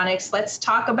Ionics. Let's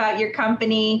talk about your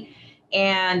company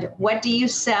and what do you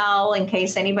sell in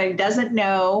case anybody doesn't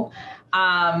know.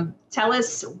 Tell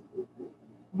us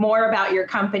more about your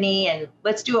company and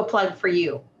let's do a plug for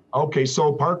you. Okay,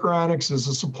 so Parker Ionics is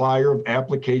a supplier of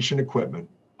application equipment,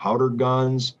 powder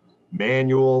guns,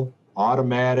 manual,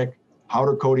 automatic,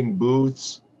 powder coating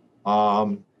booths,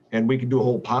 and we can do a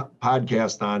whole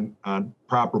podcast on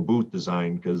proper booth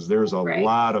design because there's a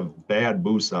lot of bad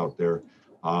booths out there.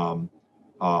 And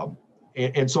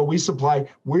so we supply,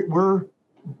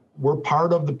 we're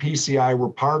part of the PCI. We're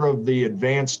part of the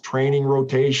advanced training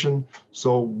rotation.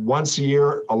 So once a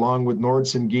year, along with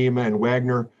Nordson, GEMA, and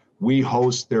Wagner, we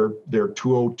host their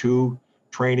 202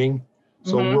 training.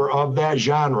 So we're of that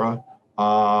genre.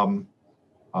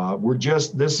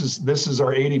 This is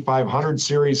our 8500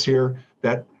 series here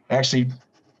that actually,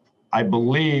 I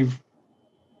believe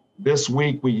this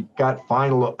week we got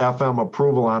final FM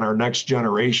approval on our next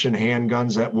generation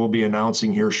handguns that we'll be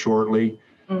announcing here shortly.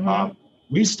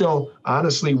 We still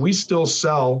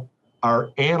sell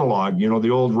our analog, you know,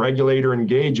 the old regulator and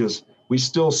gauges. We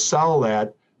still sell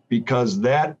that because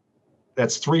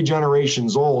that's 3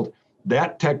 generations old.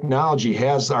 That technology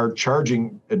has our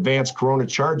advanced Corona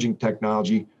charging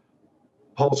technology,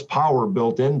 pulse power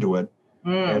built into it.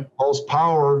 And pulse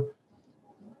power,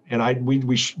 and we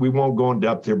won't go in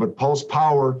depth here, but pulse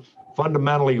power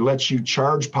fundamentally lets you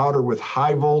charge powder with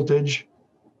high voltage,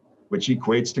 which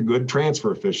equates to good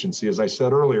transfer efficiency, as I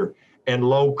said earlier, and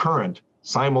low current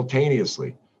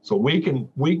simultaneously. So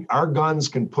our guns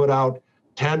can put out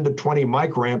 10 to 20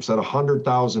 microamps at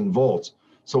 100,000 volts.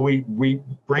 So we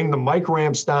bring the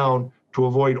microamps down to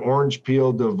avoid orange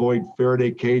peel, to avoid Faraday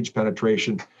cage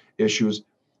penetration issues.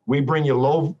 We bring you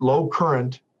low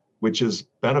current, which is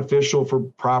beneficial for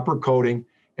proper coating,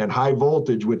 and high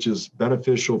voltage, which is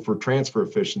beneficial for transfer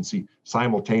efficiency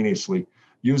simultaneously,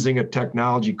 using a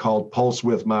technology called pulse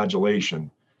width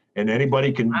modulation. And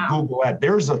anybody can Google that.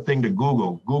 There's a thing to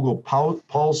Google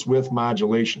pulse width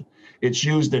modulation. It's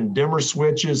used in dimmer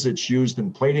switches. It's used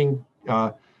in plating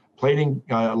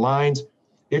lines.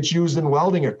 It's used in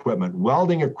welding equipment.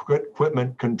 Welding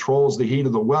equipment controls the heat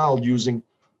of the weld using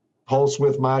pulse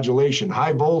width modulation.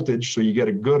 High voltage, so you get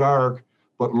a good arc,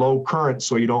 but low current,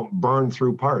 so you don't burn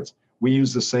through parts. We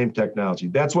use the same technology.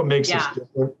 That's what makes us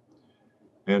different.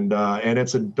 And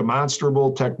it's a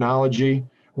demonstrable technology.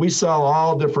 We sell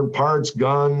all different parts,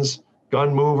 guns,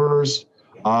 gun movers.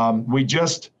 We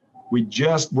just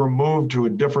were moved to a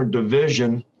different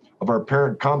division of our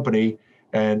parent company,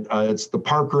 and it's the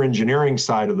Parker Engineering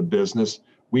side of the business.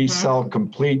 We sell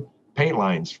complete paint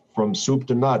lines from soup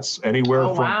to nuts,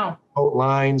 anywhere from coat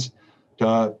lines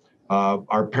to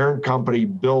Our parent company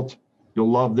built,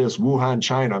 you'll love this, Wuhan,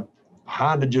 China.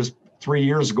 Honda just 3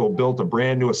 years ago built a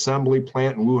brand new assembly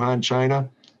plant in Wuhan, China,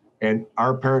 and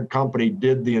our parent company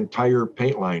did the entire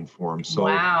paint line for them. So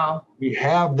wow. We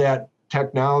have that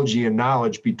technology and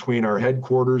knowledge between our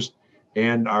headquarters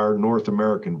and our North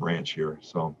American branch here.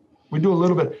 So we do a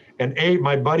little bit. And Abe,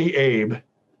 my buddy Abe,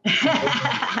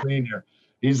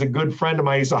 he's a good friend of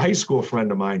mine. He's a high school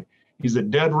friend of mine. He's a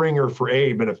dead ringer for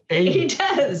Abe. And if Abe, he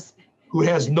does, who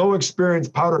has no experience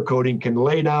powder coating, can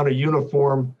lay down a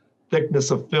uniform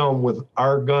thickness of film with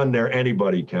our gun there,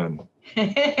 anybody can.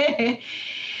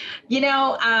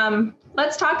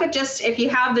 Let's talk just, if you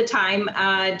have the time,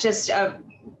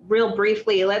 real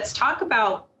briefly, let's talk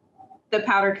about the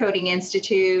Powder Coating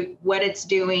Institute, what it's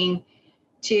doing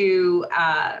to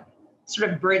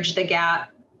sort of bridge the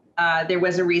gap. There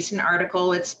was a recent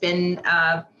article. It's been,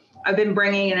 I've been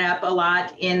bringing it up a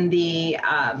lot in the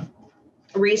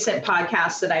recent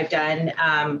podcasts that I've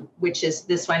done, which is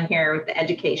this one here with the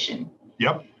education.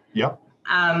 Yep.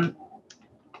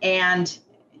 And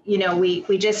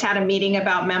we just had a meeting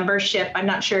about membership. I'm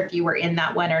not sure if you were in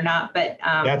that one or not, but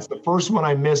that's the first one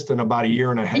I missed in about a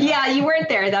year and a half. Yeah, you weren't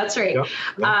there. That's right. Yep.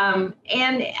 And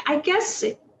I guess,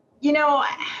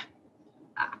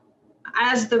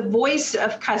 as the voice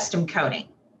of custom coating,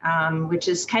 which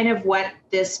is kind of what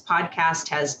this podcast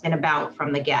has been about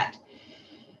from the get,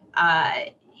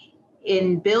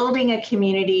 in building a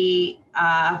community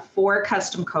for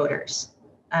custom coaters.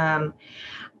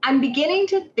 I'm beginning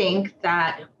to think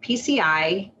that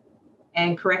PCI,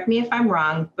 and correct me if I'm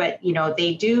wrong, but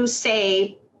they do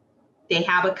say they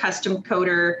have a custom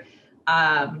coater,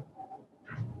 that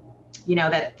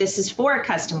this is for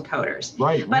custom coaters.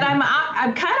 Right. But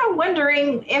I'm kind of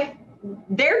wondering if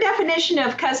their definition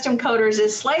of custom coaters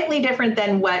is slightly different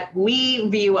than what we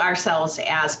view ourselves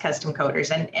as custom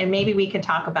coaters, and maybe we can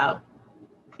talk about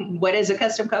what is a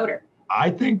custom coater. I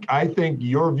think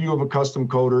your view of a custom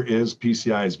coater is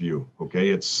PCI's view, okay?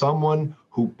 It's someone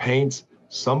who paints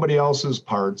somebody else's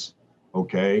parts,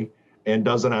 okay, and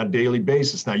does it on a daily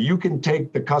basis. Now, you can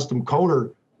take the custom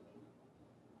coater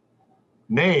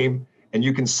name and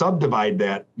you can subdivide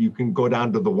that. You can go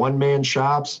down to the one-man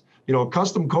shops. A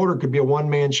custom coater could be a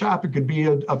one-man shop. It could be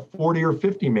a 40 or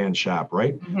 50-man shop,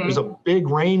 right? Mm-hmm. There's a big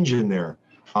range in there.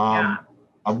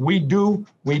 We do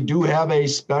have a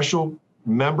special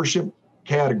membership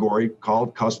category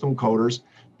called custom coaters.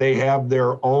 They have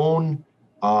their own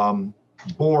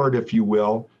board, if you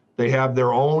will. They have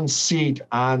their own seat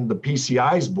on the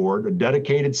PCI's board, a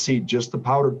dedicated seat just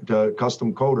to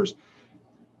custom coaters.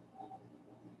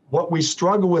 What we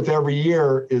struggle with every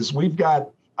year is we've got,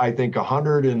 I think,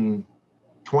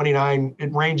 129,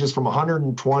 it ranges from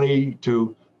 120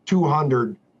 to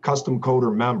 200 custom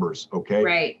coater members, okay?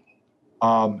 Right.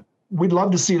 We'd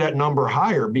love to see that number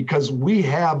higher because we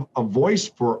have a voice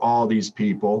for all these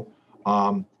people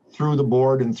through the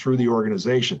board and through the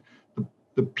organization.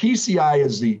 The PCI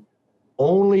is the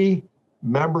only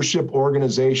membership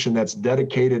organization that's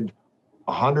dedicated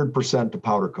 100% to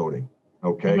powder coating,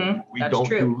 okay? Mm-hmm. We don't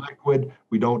do liquid,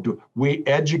 we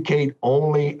educate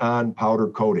only on powder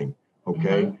coating,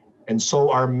 okay? Mm-hmm. And so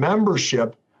our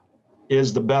membership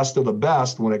is the best of the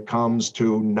best when it comes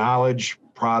to knowledge,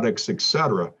 products,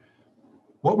 etc.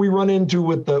 What we run into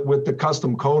with the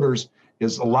custom coaters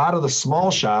is a lot of the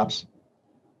small shops,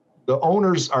 the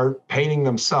owners are painting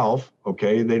themselves,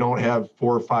 okay? They don't have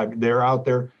 4 or 5, they're out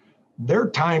there. Their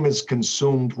time is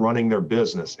consumed running their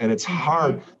business, and it's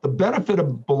hard. The benefit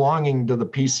of belonging to the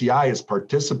PCI is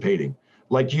participating,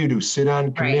 like you do, sit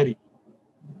on committee,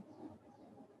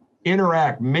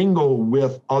 interact, mingle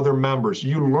with other members.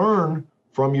 You learn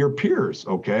from your peers,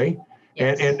 okay?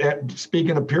 Yes. And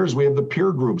speaking of peers, we have the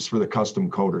peer groups for the custom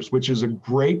coaters, which is a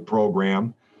great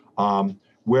program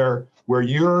where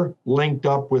you're linked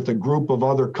up with a group of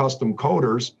other custom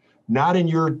coaters, not in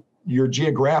your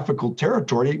geographical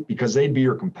territory because they'd be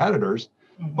your competitors,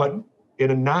 mm-hmm. but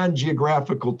in a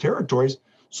non-geographical territories.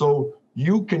 So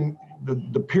you can,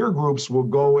 the peer groups will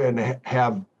go and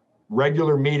have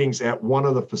regular meetings at one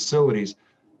of the facilities,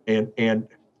 and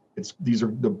these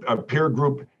are a peer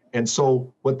group. And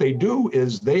so what they do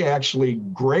is they actually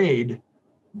grade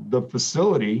the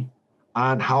facility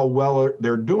on how well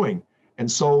they're doing.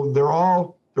 And so they're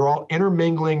all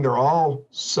intermingling, they're all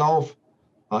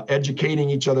educating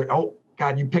each other. Oh,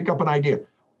 God, you pick up an idea.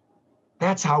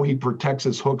 That's how he protects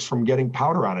his hooks from getting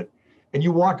powder on it. And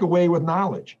you walk away with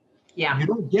knowledge. Yeah. You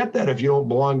don't get that if you don't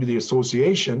belong to the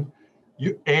association.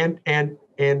 And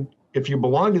if you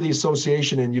belong to the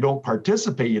association and you don't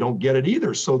participate, you don't get it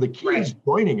either. So the key is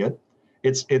joining it.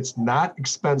 It's not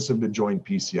expensive to join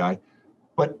PCI,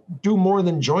 but do more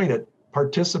than join it,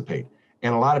 participate.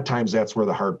 And a lot of times that's where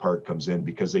the hard part comes in,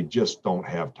 because they just don't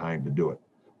have time to do it.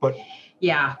 But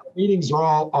yeah, meetings are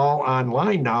all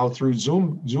online now through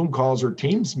Zoom calls or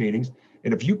Teams meetings.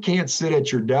 And if you can't sit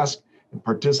at your desk and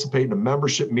participate in a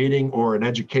membership meeting or an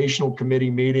educational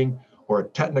committee meeting or a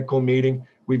technical meeting,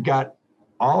 we've got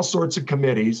all sorts of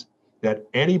committees that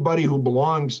anybody who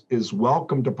belongs is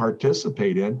welcome to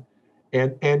participate in.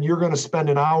 And you're going to spend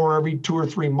an hour every 2 or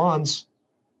 3 months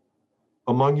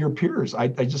among your peers. I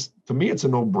just, to me, it's a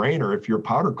no-brainer if you're a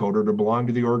powder coater to belong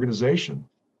to the organization.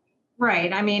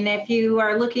 Right. I mean, if you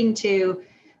are looking to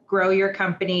grow your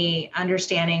company,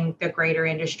 understanding the greater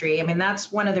industry, I mean,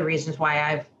 that's one of the reasons why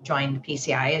I've joined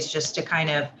PCI, is just to kind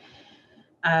of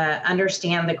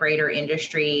understand the greater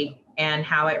industry and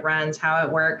how it runs, how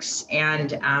it works,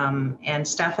 and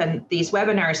stuff. And these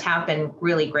webinars have been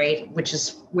really great, which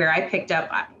is where I picked up.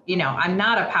 You know, I'm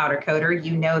not a powder coater,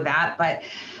 you know that, but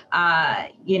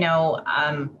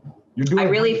You're doing I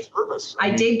really, service.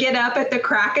 I did get up at the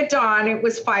crack of dawn. It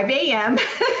was 5 a.m.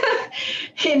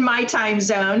 in my time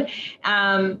zone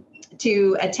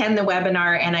to attend the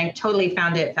webinar, and I totally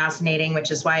found it fascinating,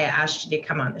 which is why I asked you to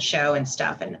come on the show and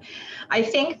stuff. And I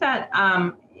think that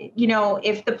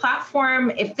if this platform,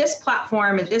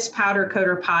 if this Powder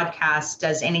Coater podcast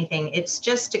does anything, it's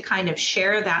just to kind of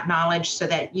share that knowledge so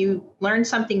that you learn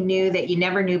something new that you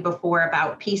never knew before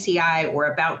about PCI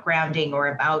or about grounding or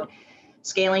about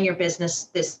scaling your business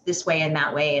this way and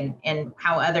that way, and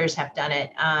how others have done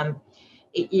it.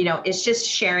 It's just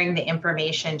sharing the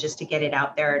information just to get it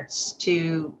out there. It's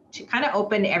to kind of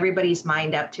open everybody's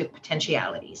mind up to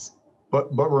potentialities.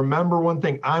 But remember one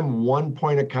thing, I'm one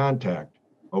point of contact.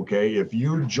 Okay, if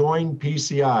you join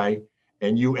PCI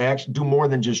and you actually do more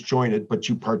than just join it, but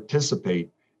you participate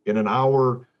in an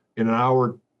hour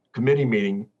committee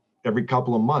meeting every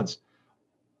couple of months,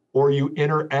 or you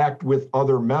interact with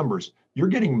other members, you're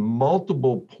getting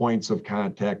multiple points of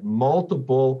contact,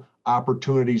 multiple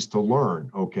opportunities to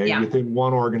learn, okay, yeah, within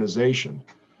one organization.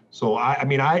 So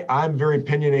I'm very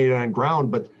opinionated on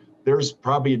ground, but there's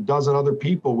probably a dozen other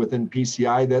people within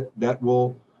PCI that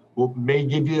will may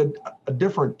give you a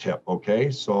different tip, okay?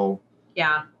 So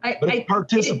yeah, but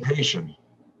participation.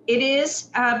 It is,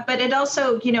 but it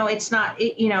also, it's not,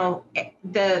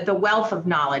 the wealth of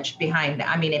knowledge behind.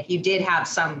 I mean, if you did have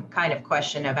some kind of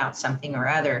question about something or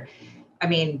other, I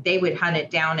mean, they would hunt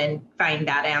it down and find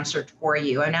that answer for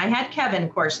you. And I had Kevin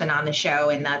Corson on the show,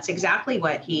 and that's exactly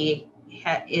what he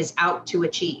is out to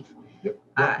achieve.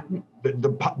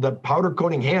 The powder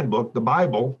coating handbook, the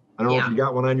Bible, I don't know if you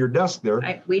got one on your desk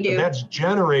there. We do. That's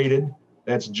generated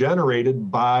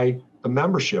by the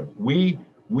membership. We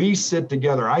sit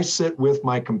together. I sit with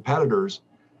my competitors,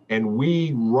 and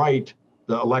we write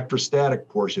the electrostatic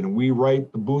portion, and we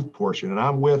write the booth portion. And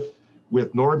I'm with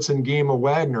Nordson, Gema,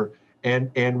 Wagner,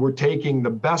 and we're taking the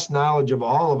best knowledge of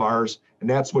all of ours, and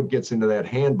that's what gets into that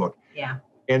handbook. Yeah.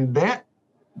 And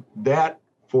that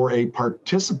for a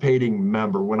participating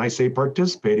member, when I say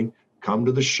participating, come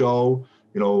to the show,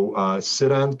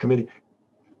 sit on committee.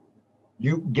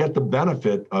 You get the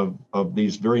benefit of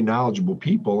these very knowledgeable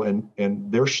people, and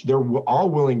they're all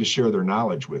willing to share their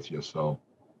knowledge with you. So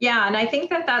yeah, and I think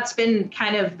that's been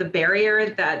kind of the barrier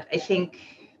that I think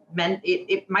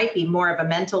it might be more of a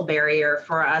mental barrier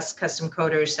for us custom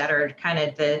coders that are kind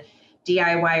of the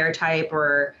DIYer type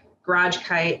or garage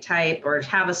type or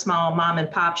have a small mom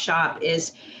and pop shop,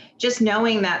 is just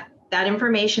knowing that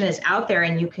information is out there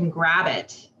and you can grab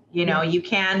it. You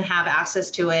can have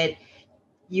access to it.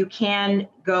 You can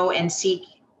go and seek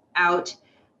out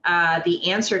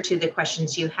the answer to the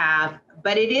questions you have,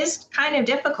 but it is kind of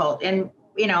difficult. And,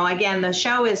 again, the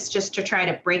show is just to try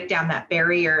to break down that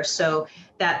barrier so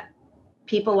that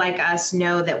people like us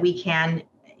know that we can,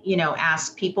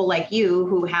 ask people like you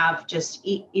who have just,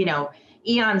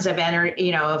 eons of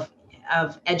energy,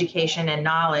 of education and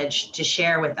knowledge to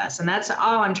share with us. And that's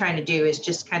all I'm trying to do, is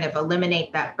just kind of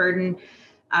eliminate that burden,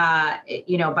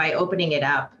 by opening it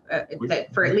up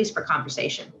for at least for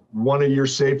conversation. One of your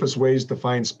safest ways to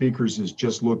find speakers is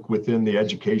just look within the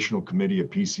educational committee of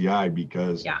PCI,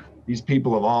 because these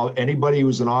people anybody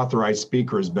who's an authorized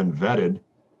speaker has been vetted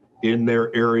in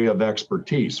their area of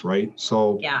expertise, right?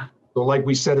 So like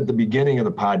we said at the beginning of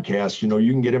the podcast, you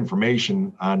can get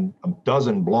information on a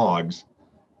dozen blogs,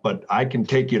 but I can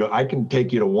take you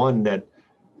to one that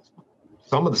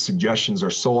some of the suggestions are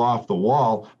so off the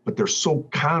wall, but they're so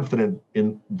confident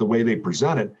in the way they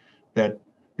present it that,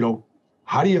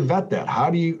 how do you vet that? How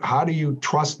do you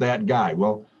trust that guy?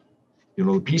 Well, the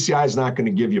PCI is not going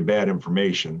to give you bad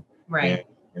information. Right.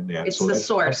 And that. It's the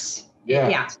source.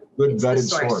 Yeah. Good vetted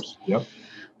source. Yep.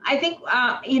 I think,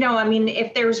 I mean,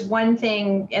 if there's one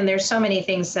thing, and there's so many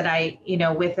things that I,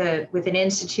 with an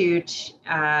institute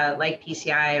like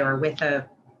PCI, or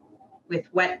with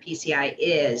what PCI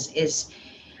is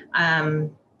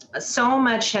so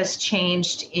much has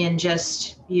changed in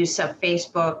just use of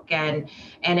Facebook and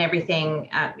everything.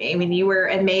 I mean, you were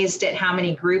amazed at how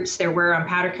many groups there were on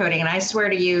powder coating, and I swear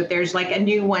to you, there's like a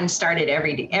new one started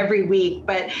every week.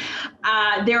 But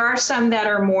there are some that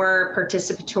are more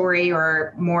participatory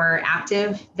or more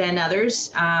active than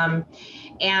others,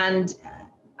 and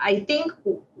I think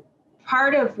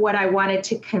part of what I wanted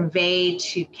to convey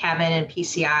to Kevin and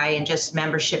PCI and just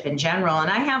membership in general,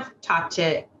 and I have talked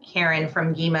to Karen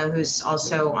from GEMA, who's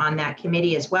also on that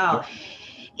committee as well,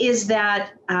 is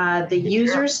that the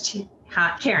users,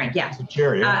 Karen, yeah.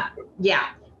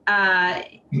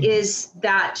 Is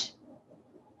that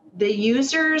the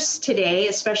users today,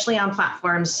 especially on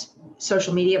platforms,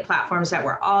 social media platforms that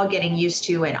we're all getting used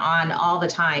to and on all the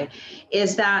time,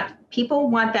 is that people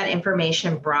want that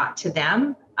information brought to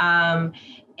them.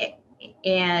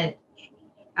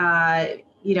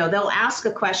 They'll ask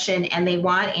a question and they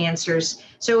want answers.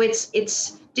 So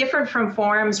it's different from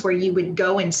forums where you would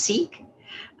go and seek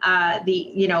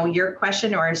your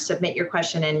question or submit your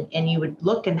question, and you would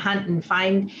look and hunt and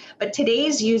find. But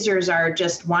today's users are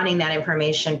just wanting that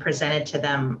information presented to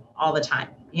them all the time,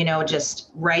 just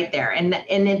right there. And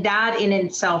that in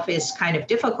itself is kind of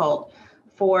difficult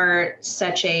for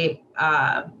such a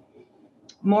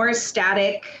more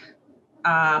static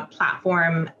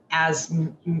platform as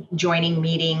joining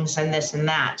meetings and this and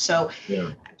that. So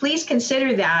please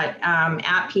consider that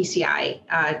at PCI,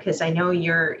 because I know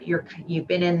you've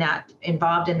been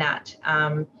involved in that.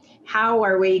 How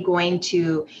are we going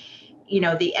to,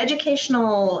 the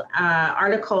educational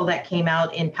article that came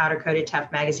out in Powder Coated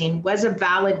Tough magazine was a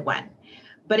valid one,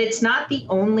 but it's not the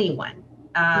only one,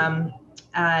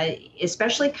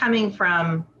 especially coming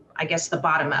from, I guess, the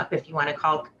bottom up, if you want to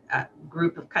call a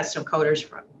group of custom coders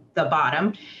from the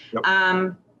bottom.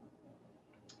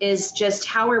 Is just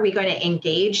how are we going to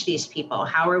engage these people?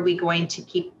 How are we going to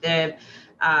keep the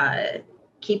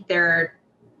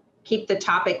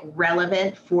topic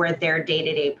relevant for their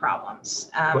day-to-day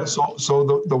problems?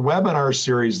 So the webinar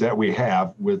series that we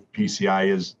have with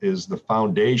PCI is the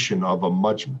foundation of a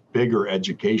much bigger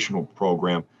educational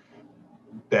program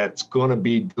that's going to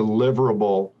be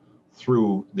deliverable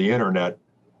through the internet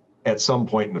at some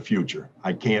point in the future.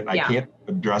 I can't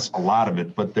address a lot of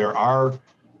it, but there are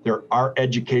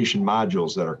education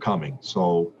modules that are coming.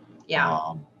 So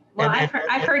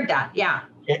I've heard that. Yeah.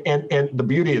 And the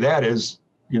beauty of that is,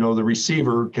 the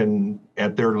receiver can,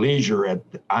 at their leisure,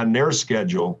 on their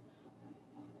schedule,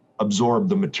 absorb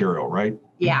the material, right?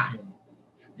 Yeah.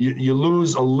 You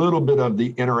lose a little bit of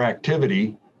the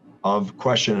interactivity of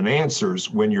question and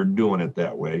answers when you're doing it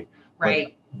that way.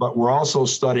 Right. But we're also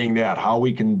studying how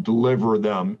we can deliver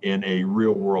them in a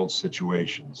real world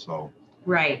situation. So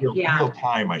real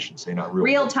time, I should say, not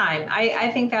real time.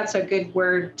 I think that's a good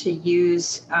word to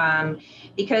use,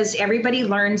 because everybody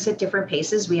learns at different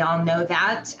paces. We all know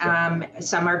that.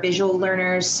 Some are visual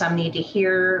learners, some need to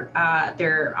hear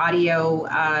their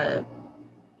audio,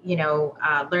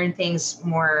 learn things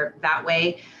more that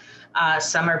way.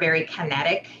 Some are very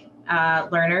kinetic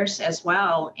learners as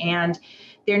well. And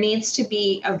there needs to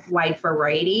be a wide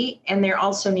variety, and there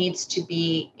also needs to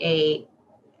be a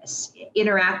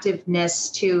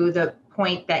interactiveness to the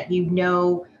point that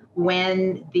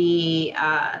when the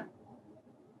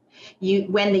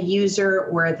user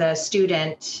or the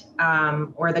student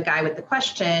or the guy with the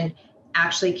question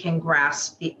actually can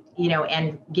grasp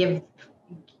and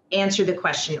answer the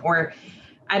question, or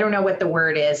I don't know what the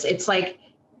word is. It's like,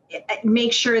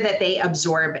 make sure that they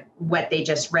absorb what they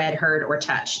just read, heard, or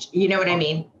touched. You know what I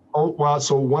mean? Oh, well,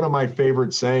 so one of my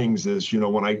favorite sayings is,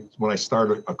 when I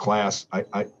start a class,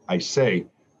 I say,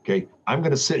 okay, I'm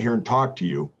going to sit here and talk to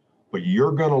you, but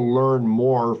you're going to learn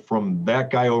more from that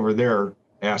guy over there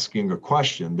asking a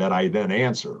question that I then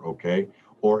answer, okay?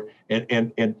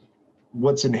 And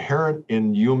what's inherent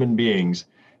in human beings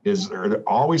is they're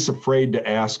always afraid to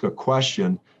ask a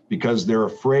question because they're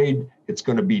afraid it's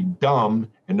going to be dumb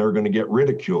and they're going to get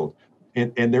ridiculed.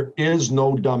 And there is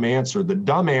no dumb answer. The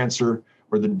dumb answer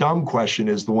or the dumb question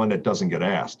is the one that doesn't get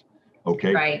asked,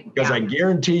 okay? Right. Because I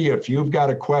guarantee you, if you've got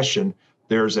a question,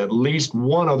 there's at least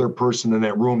one other person in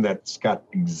that room that's got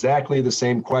exactly the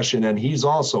same question, and he's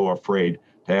also afraid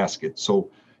to ask it. So,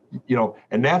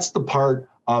 and that's the part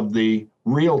of the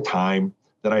real time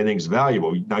that I think is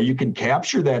valuable. Now, you can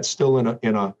capture that still in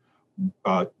a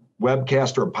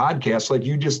webcast or a podcast like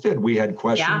you just did. We had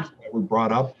questions that were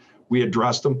brought up, we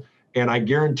addressed them, and I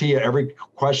guarantee you every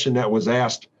question that was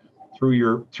asked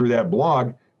through that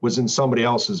blog was in somebody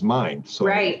else's mind. So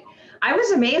right. I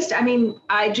was amazed. I mean,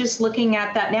 I just looking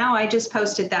at that now, I just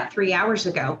posted that 3 hours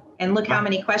ago, and look how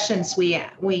many questions we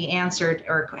answered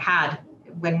or had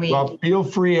when we. Well, feel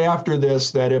free after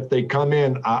this that if they come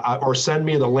in or send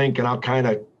me the link, and I'll kind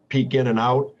of peek in and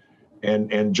out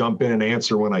and jump in and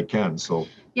answer when I can. So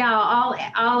yeah,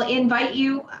 I'll invite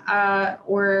you,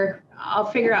 or I'll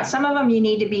figure out. Some of them you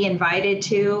need to be invited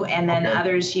to, and then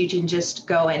others you can just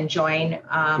go and join.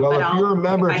 Well, if you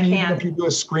remember, if you do a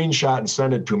screenshot and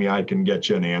send it to me, I can get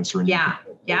you an answer. And yeah.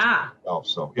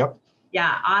 So, yep.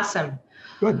 Yeah, awesome.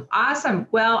 Good. Awesome.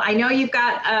 Well, I know you've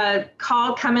got a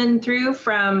call coming through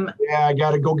from. Yeah, I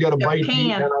got to go get a bite to eat,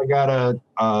 Japan. and I got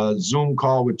a Zoom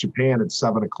call with Japan at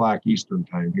 7:00 Eastern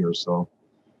time here. So.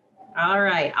 All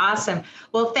right. Awesome.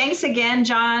 Well, thanks again,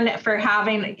 John, for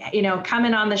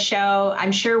coming on the show.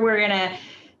 I'm sure we're going to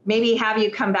maybe have you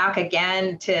come back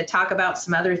again to talk about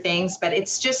some other things, but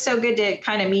it's just so good to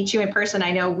kind of meet you in person.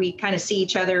 I know we kind of see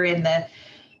each other in the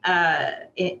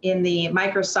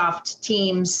Microsoft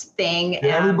Teams thing.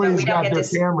 Yeah, everybody's got their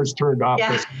cameras turned off.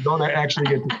 Yeah. So you don't actually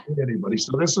get to see anybody.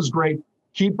 So this is great.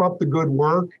 Keep up the good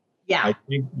work. Yeah. I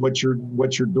think what you're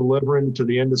delivering to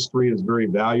the industry is very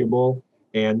valuable.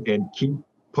 And keep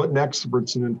putting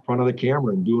experts in front of the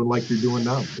camera and doing like you're doing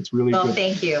now. It's really good.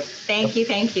 Thank you.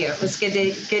 It was good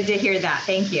to hear that.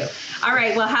 Thank you. All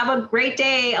right. Well, have a great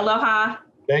day. Aloha.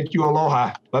 Thank you.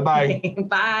 Aloha. Bye-bye.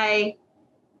 Bye.